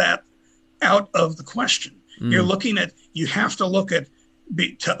not that out of the question. You're looking at, you have to look at,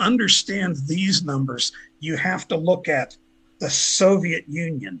 to understand these numbers, you have to look at the Soviet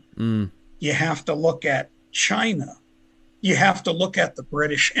Union. You have to look at China. You have to look at the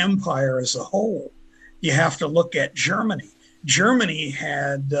British Empire as a whole. You have to look at Germany. Germany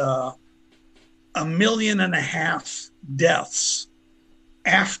had 1.5 million deaths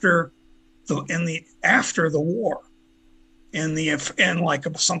after the war, and like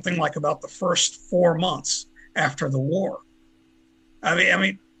something like about the first 4 months after the war. I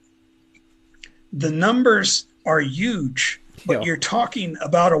mean, the numbers are huge, but you're talking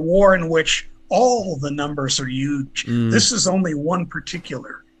about a war in which all the numbers are huge. This is only one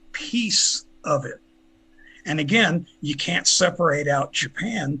particular piece of it. And again, you can't separate out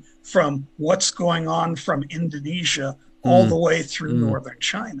Japan from what's going on from Indonesia all the way through northern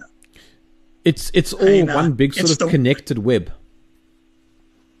China. It's all one big sort of connected web.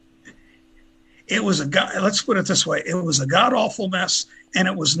 It was let's put it this way. It was a god-awful mess, and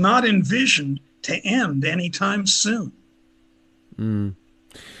it was not envisioned to end anytime soon.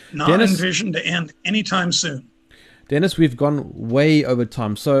 Not envisioned to end anytime soon. Dennis, we've gone way over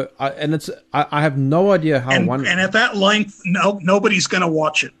time. So, I have no idea how and at that length, nobody's going to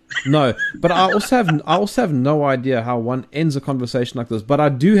watch it. No, but I also have no idea how one ends a conversation like this. But I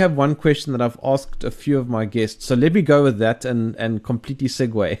do have one question that I've asked a few of my guests. So let me go with that and completely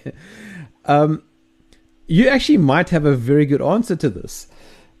segue. You actually might have a very good answer to this.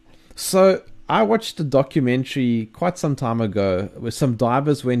 So I watched a documentary quite some time ago where some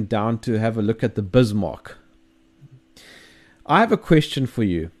divers went down to have a look at the Bismarck. I have a question for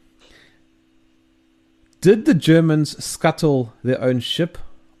you. Did the Germans scuttle their own ship,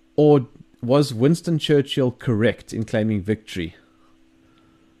 or was Winston Churchill correct in claiming victory?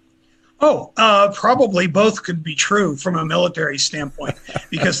 Probably both could be true from a military standpoint,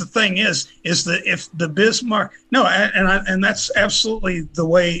 because the thing is that if the Bismarck, and that's absolutely the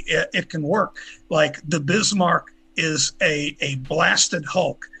way it can work. Like the Bismarck is a blasted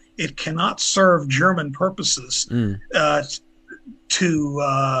hulk. It cannot serve German purposes.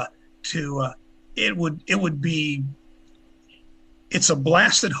 It's a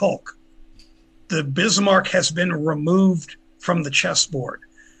blasted hulk. The Bismarck has been removed from the chessboard.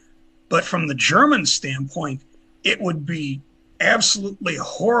 But from the German standpoint, it would be absolutely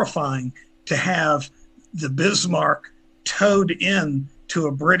horrifying to have the Bismarck towed in to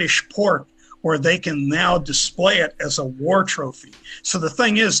a British port where they can now display it as a war trophy. So the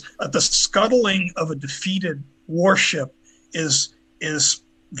thing is, the scuttling of a defeated warship is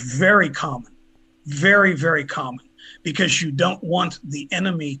very common, very, very common, because you don't want the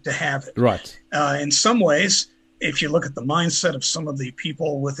enemy to have it. Right. In some ways, if you look at the mindset of some of the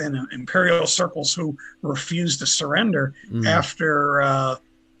people within imperial circles who refused to surrender after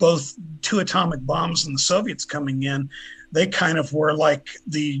both 2 atomic bombs and the Soviets coming in, they kind of were like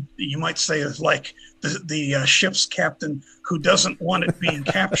you might say, like the ship's captain who doesn't want it being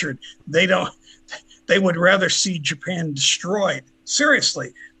captured. They would rather see Japan destroyed,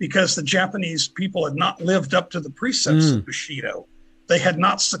 seriously, because the Japanese people had not lived up to the precepts of Bushido. They had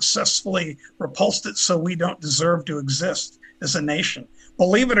not successfully repulsed it, so we don't deserve to exist as a nation.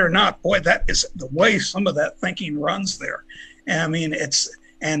 Believe it or not, boy, that is the way some of that thinking runs there. And I mean, it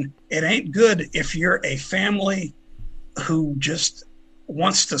ain't good if you're a family who just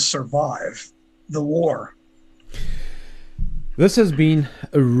wants to survive the war. This has been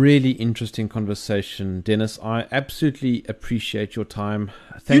a really interesting conversation, Dennis. I absolutely appreciate your time.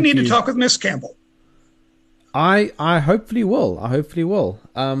 Thank you. You need to talk with Miss Campbell. I hopefully will.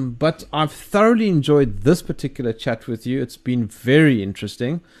 But I've thoroughly enjoyed this particular chat with you. It's been very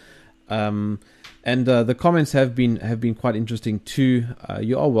interesting. And the comments have been quite interesting too.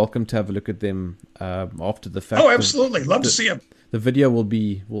 You are welcome to have a look at them after the fact. Oh, absolutely. Love to see them. The video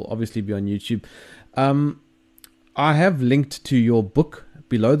will obviously be on YouTube. I have linked to your book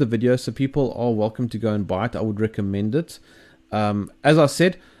below the video, so people are welcome to go and buy it. I would recommend it. As I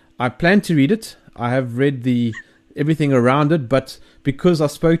said, I plan to read it. I have read everything around it, but because I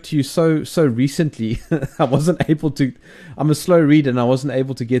spoke to you so recently, I wasn't able to. I'm a slow reader, and I wasn't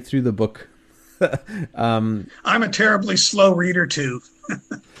able to get through the book. I'm a terribly slow reader too.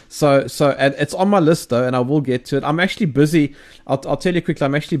 So and it's on my list though, and I will get to it. I'm actually busy. I'll tell you quickly.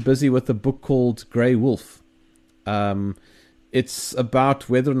 I'm actually busy with a book called Grey Wolf. It's about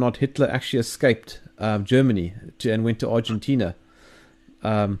whether or not Hitler actually escaped Germany and went to Argentina.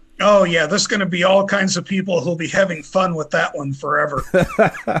 Oh yeah, there's going to be all kinds of people who'll be having fun with that one forever.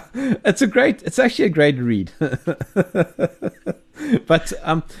 It's actually a great read. But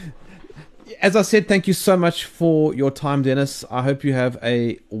as I said, thank you so much for your time, Dennis. I hope you have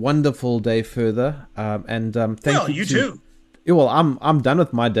a wonderful day further. And thank you. You too. Well, I'm done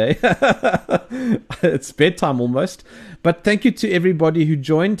with my day. It's bedtime almost. But thank you to everybody who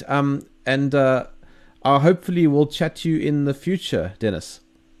joined. And hopefully we'll chat to you in the future, Dennis.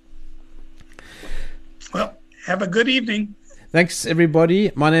 Well, have a good evening. Thanks,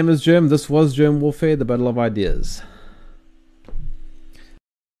 everybody. My name is Germ. This was Germ Warfare, the Battle of Ideas.